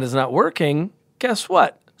government is not working, guess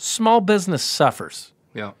what? Small business suffers.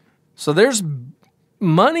 Yeah. So there's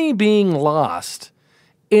money being lost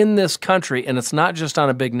in this country, and it's not just on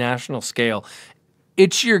a big national scale.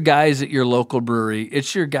 It's your guys at your local brewery.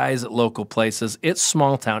 It's your guys at local places. It's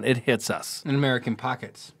small town. It hits us. In American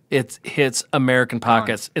pockets. It hits American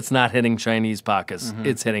pockets. It's not hitting Chinese pockets.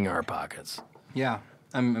 It's hitting our pockets. Yeah.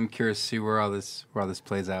 I'm curious to see where all this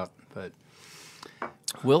plays out, but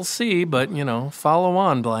we'll see, but follow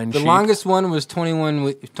on, blind sheep. The longest one was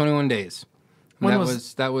 21 days. When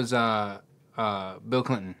that was Bill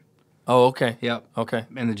Clinton. Oh, okay. Yep. Okay.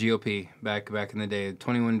 And the GOP back in the day.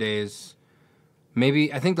 21 days.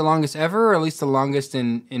 Maybe, I think the longest ever, or at least the longest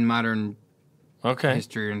in modern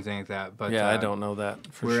history or anything like that. But yeah, I don't know that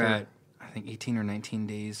for sure. We're at, I think, 18 or 19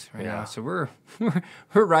 days right now. So we're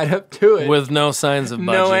right up to it. With no signs of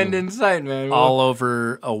budging. No end in sight, man. All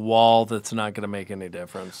over a wall that's not going to make any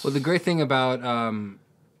difference. Well, the great thing about,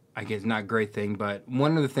 I guess not great thing, but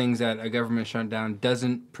one of the things that a government shutdown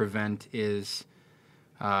doesn't prevent is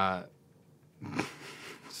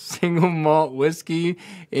single malt whiskey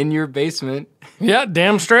in your basement. Yeah,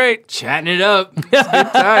 damn straight. Chatting it up. It's a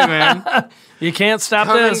good time, man. You can't stop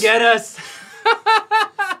Come this. and get us.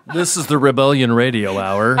 This is the Rebellion Radio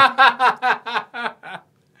Hour.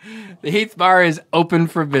 The Heath Bar is open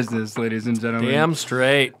for business, ladies and gentlemen. Damn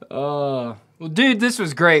straight. Well, dude, this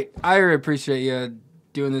was great. I really appreciate you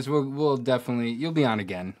doing this. We'll definitely, you'll be on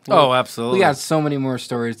again. Absolutely. We got so many more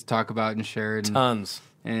stories to talk about and share. And, tons.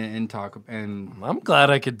 And talk. And I'm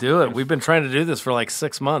glad I could do it. We've been trying to do this for like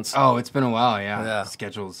 6 months. Oh, it's been a while, yeah.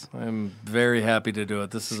 Schedules. I'm very happy to do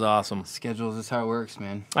it. This is awesome. Schedules is how it works,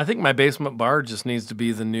 man. I think my basement bar just needs to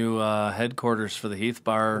be the new headquarters for the Heath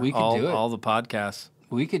Bar. We could do it. All the podcasts.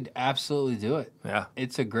 We could absolutely do it. Yeah.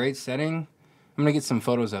 It's a great setting. I'm going to get some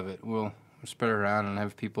photos of it. We'll spread it around and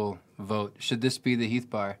have people vote. Should this be the Heath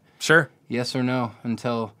Bar? Sure. Yes or no,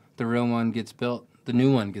 until the real one gets built. The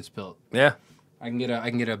new one gets built. Yeah. I can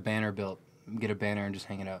get a banner built. Get a banner and just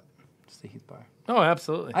hang it up. It's the Heath Bar. Oh,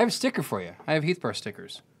 absolutely. I have a sticker for you. I have Heath Bar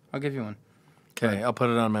stickers. I'll give you one. Okay, I'll put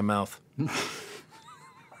it on my mouth.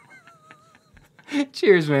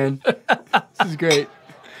 Cheers, man. This is great.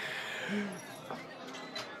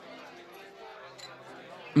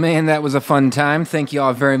 Man, that was a fun time. Thank you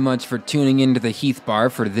all very much for tuning into the Heath Bar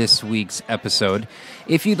for this week's episode.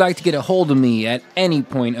 If you'd like to get a hold of me at any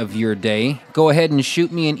point of your day, go ahead and shoot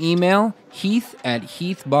me an email,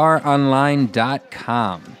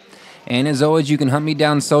 heath@heathbaronline.com. And as always, you can hunt me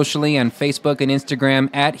down socially on Facebook and Instagram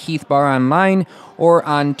at heathbaronline or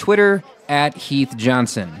on Twitter at Heath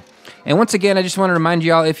Johnson. And once again, I just want to remind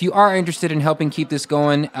you all, if you are interested in helping keep this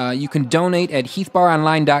going, you can donate at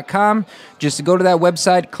heathbaronline.com. Just go to that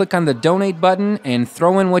website, click on the donate button, and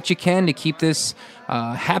throw in what you can to keep this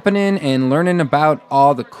happening and learning about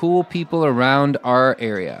all the cool people around our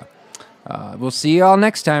area. We'll see you all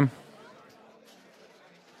next time.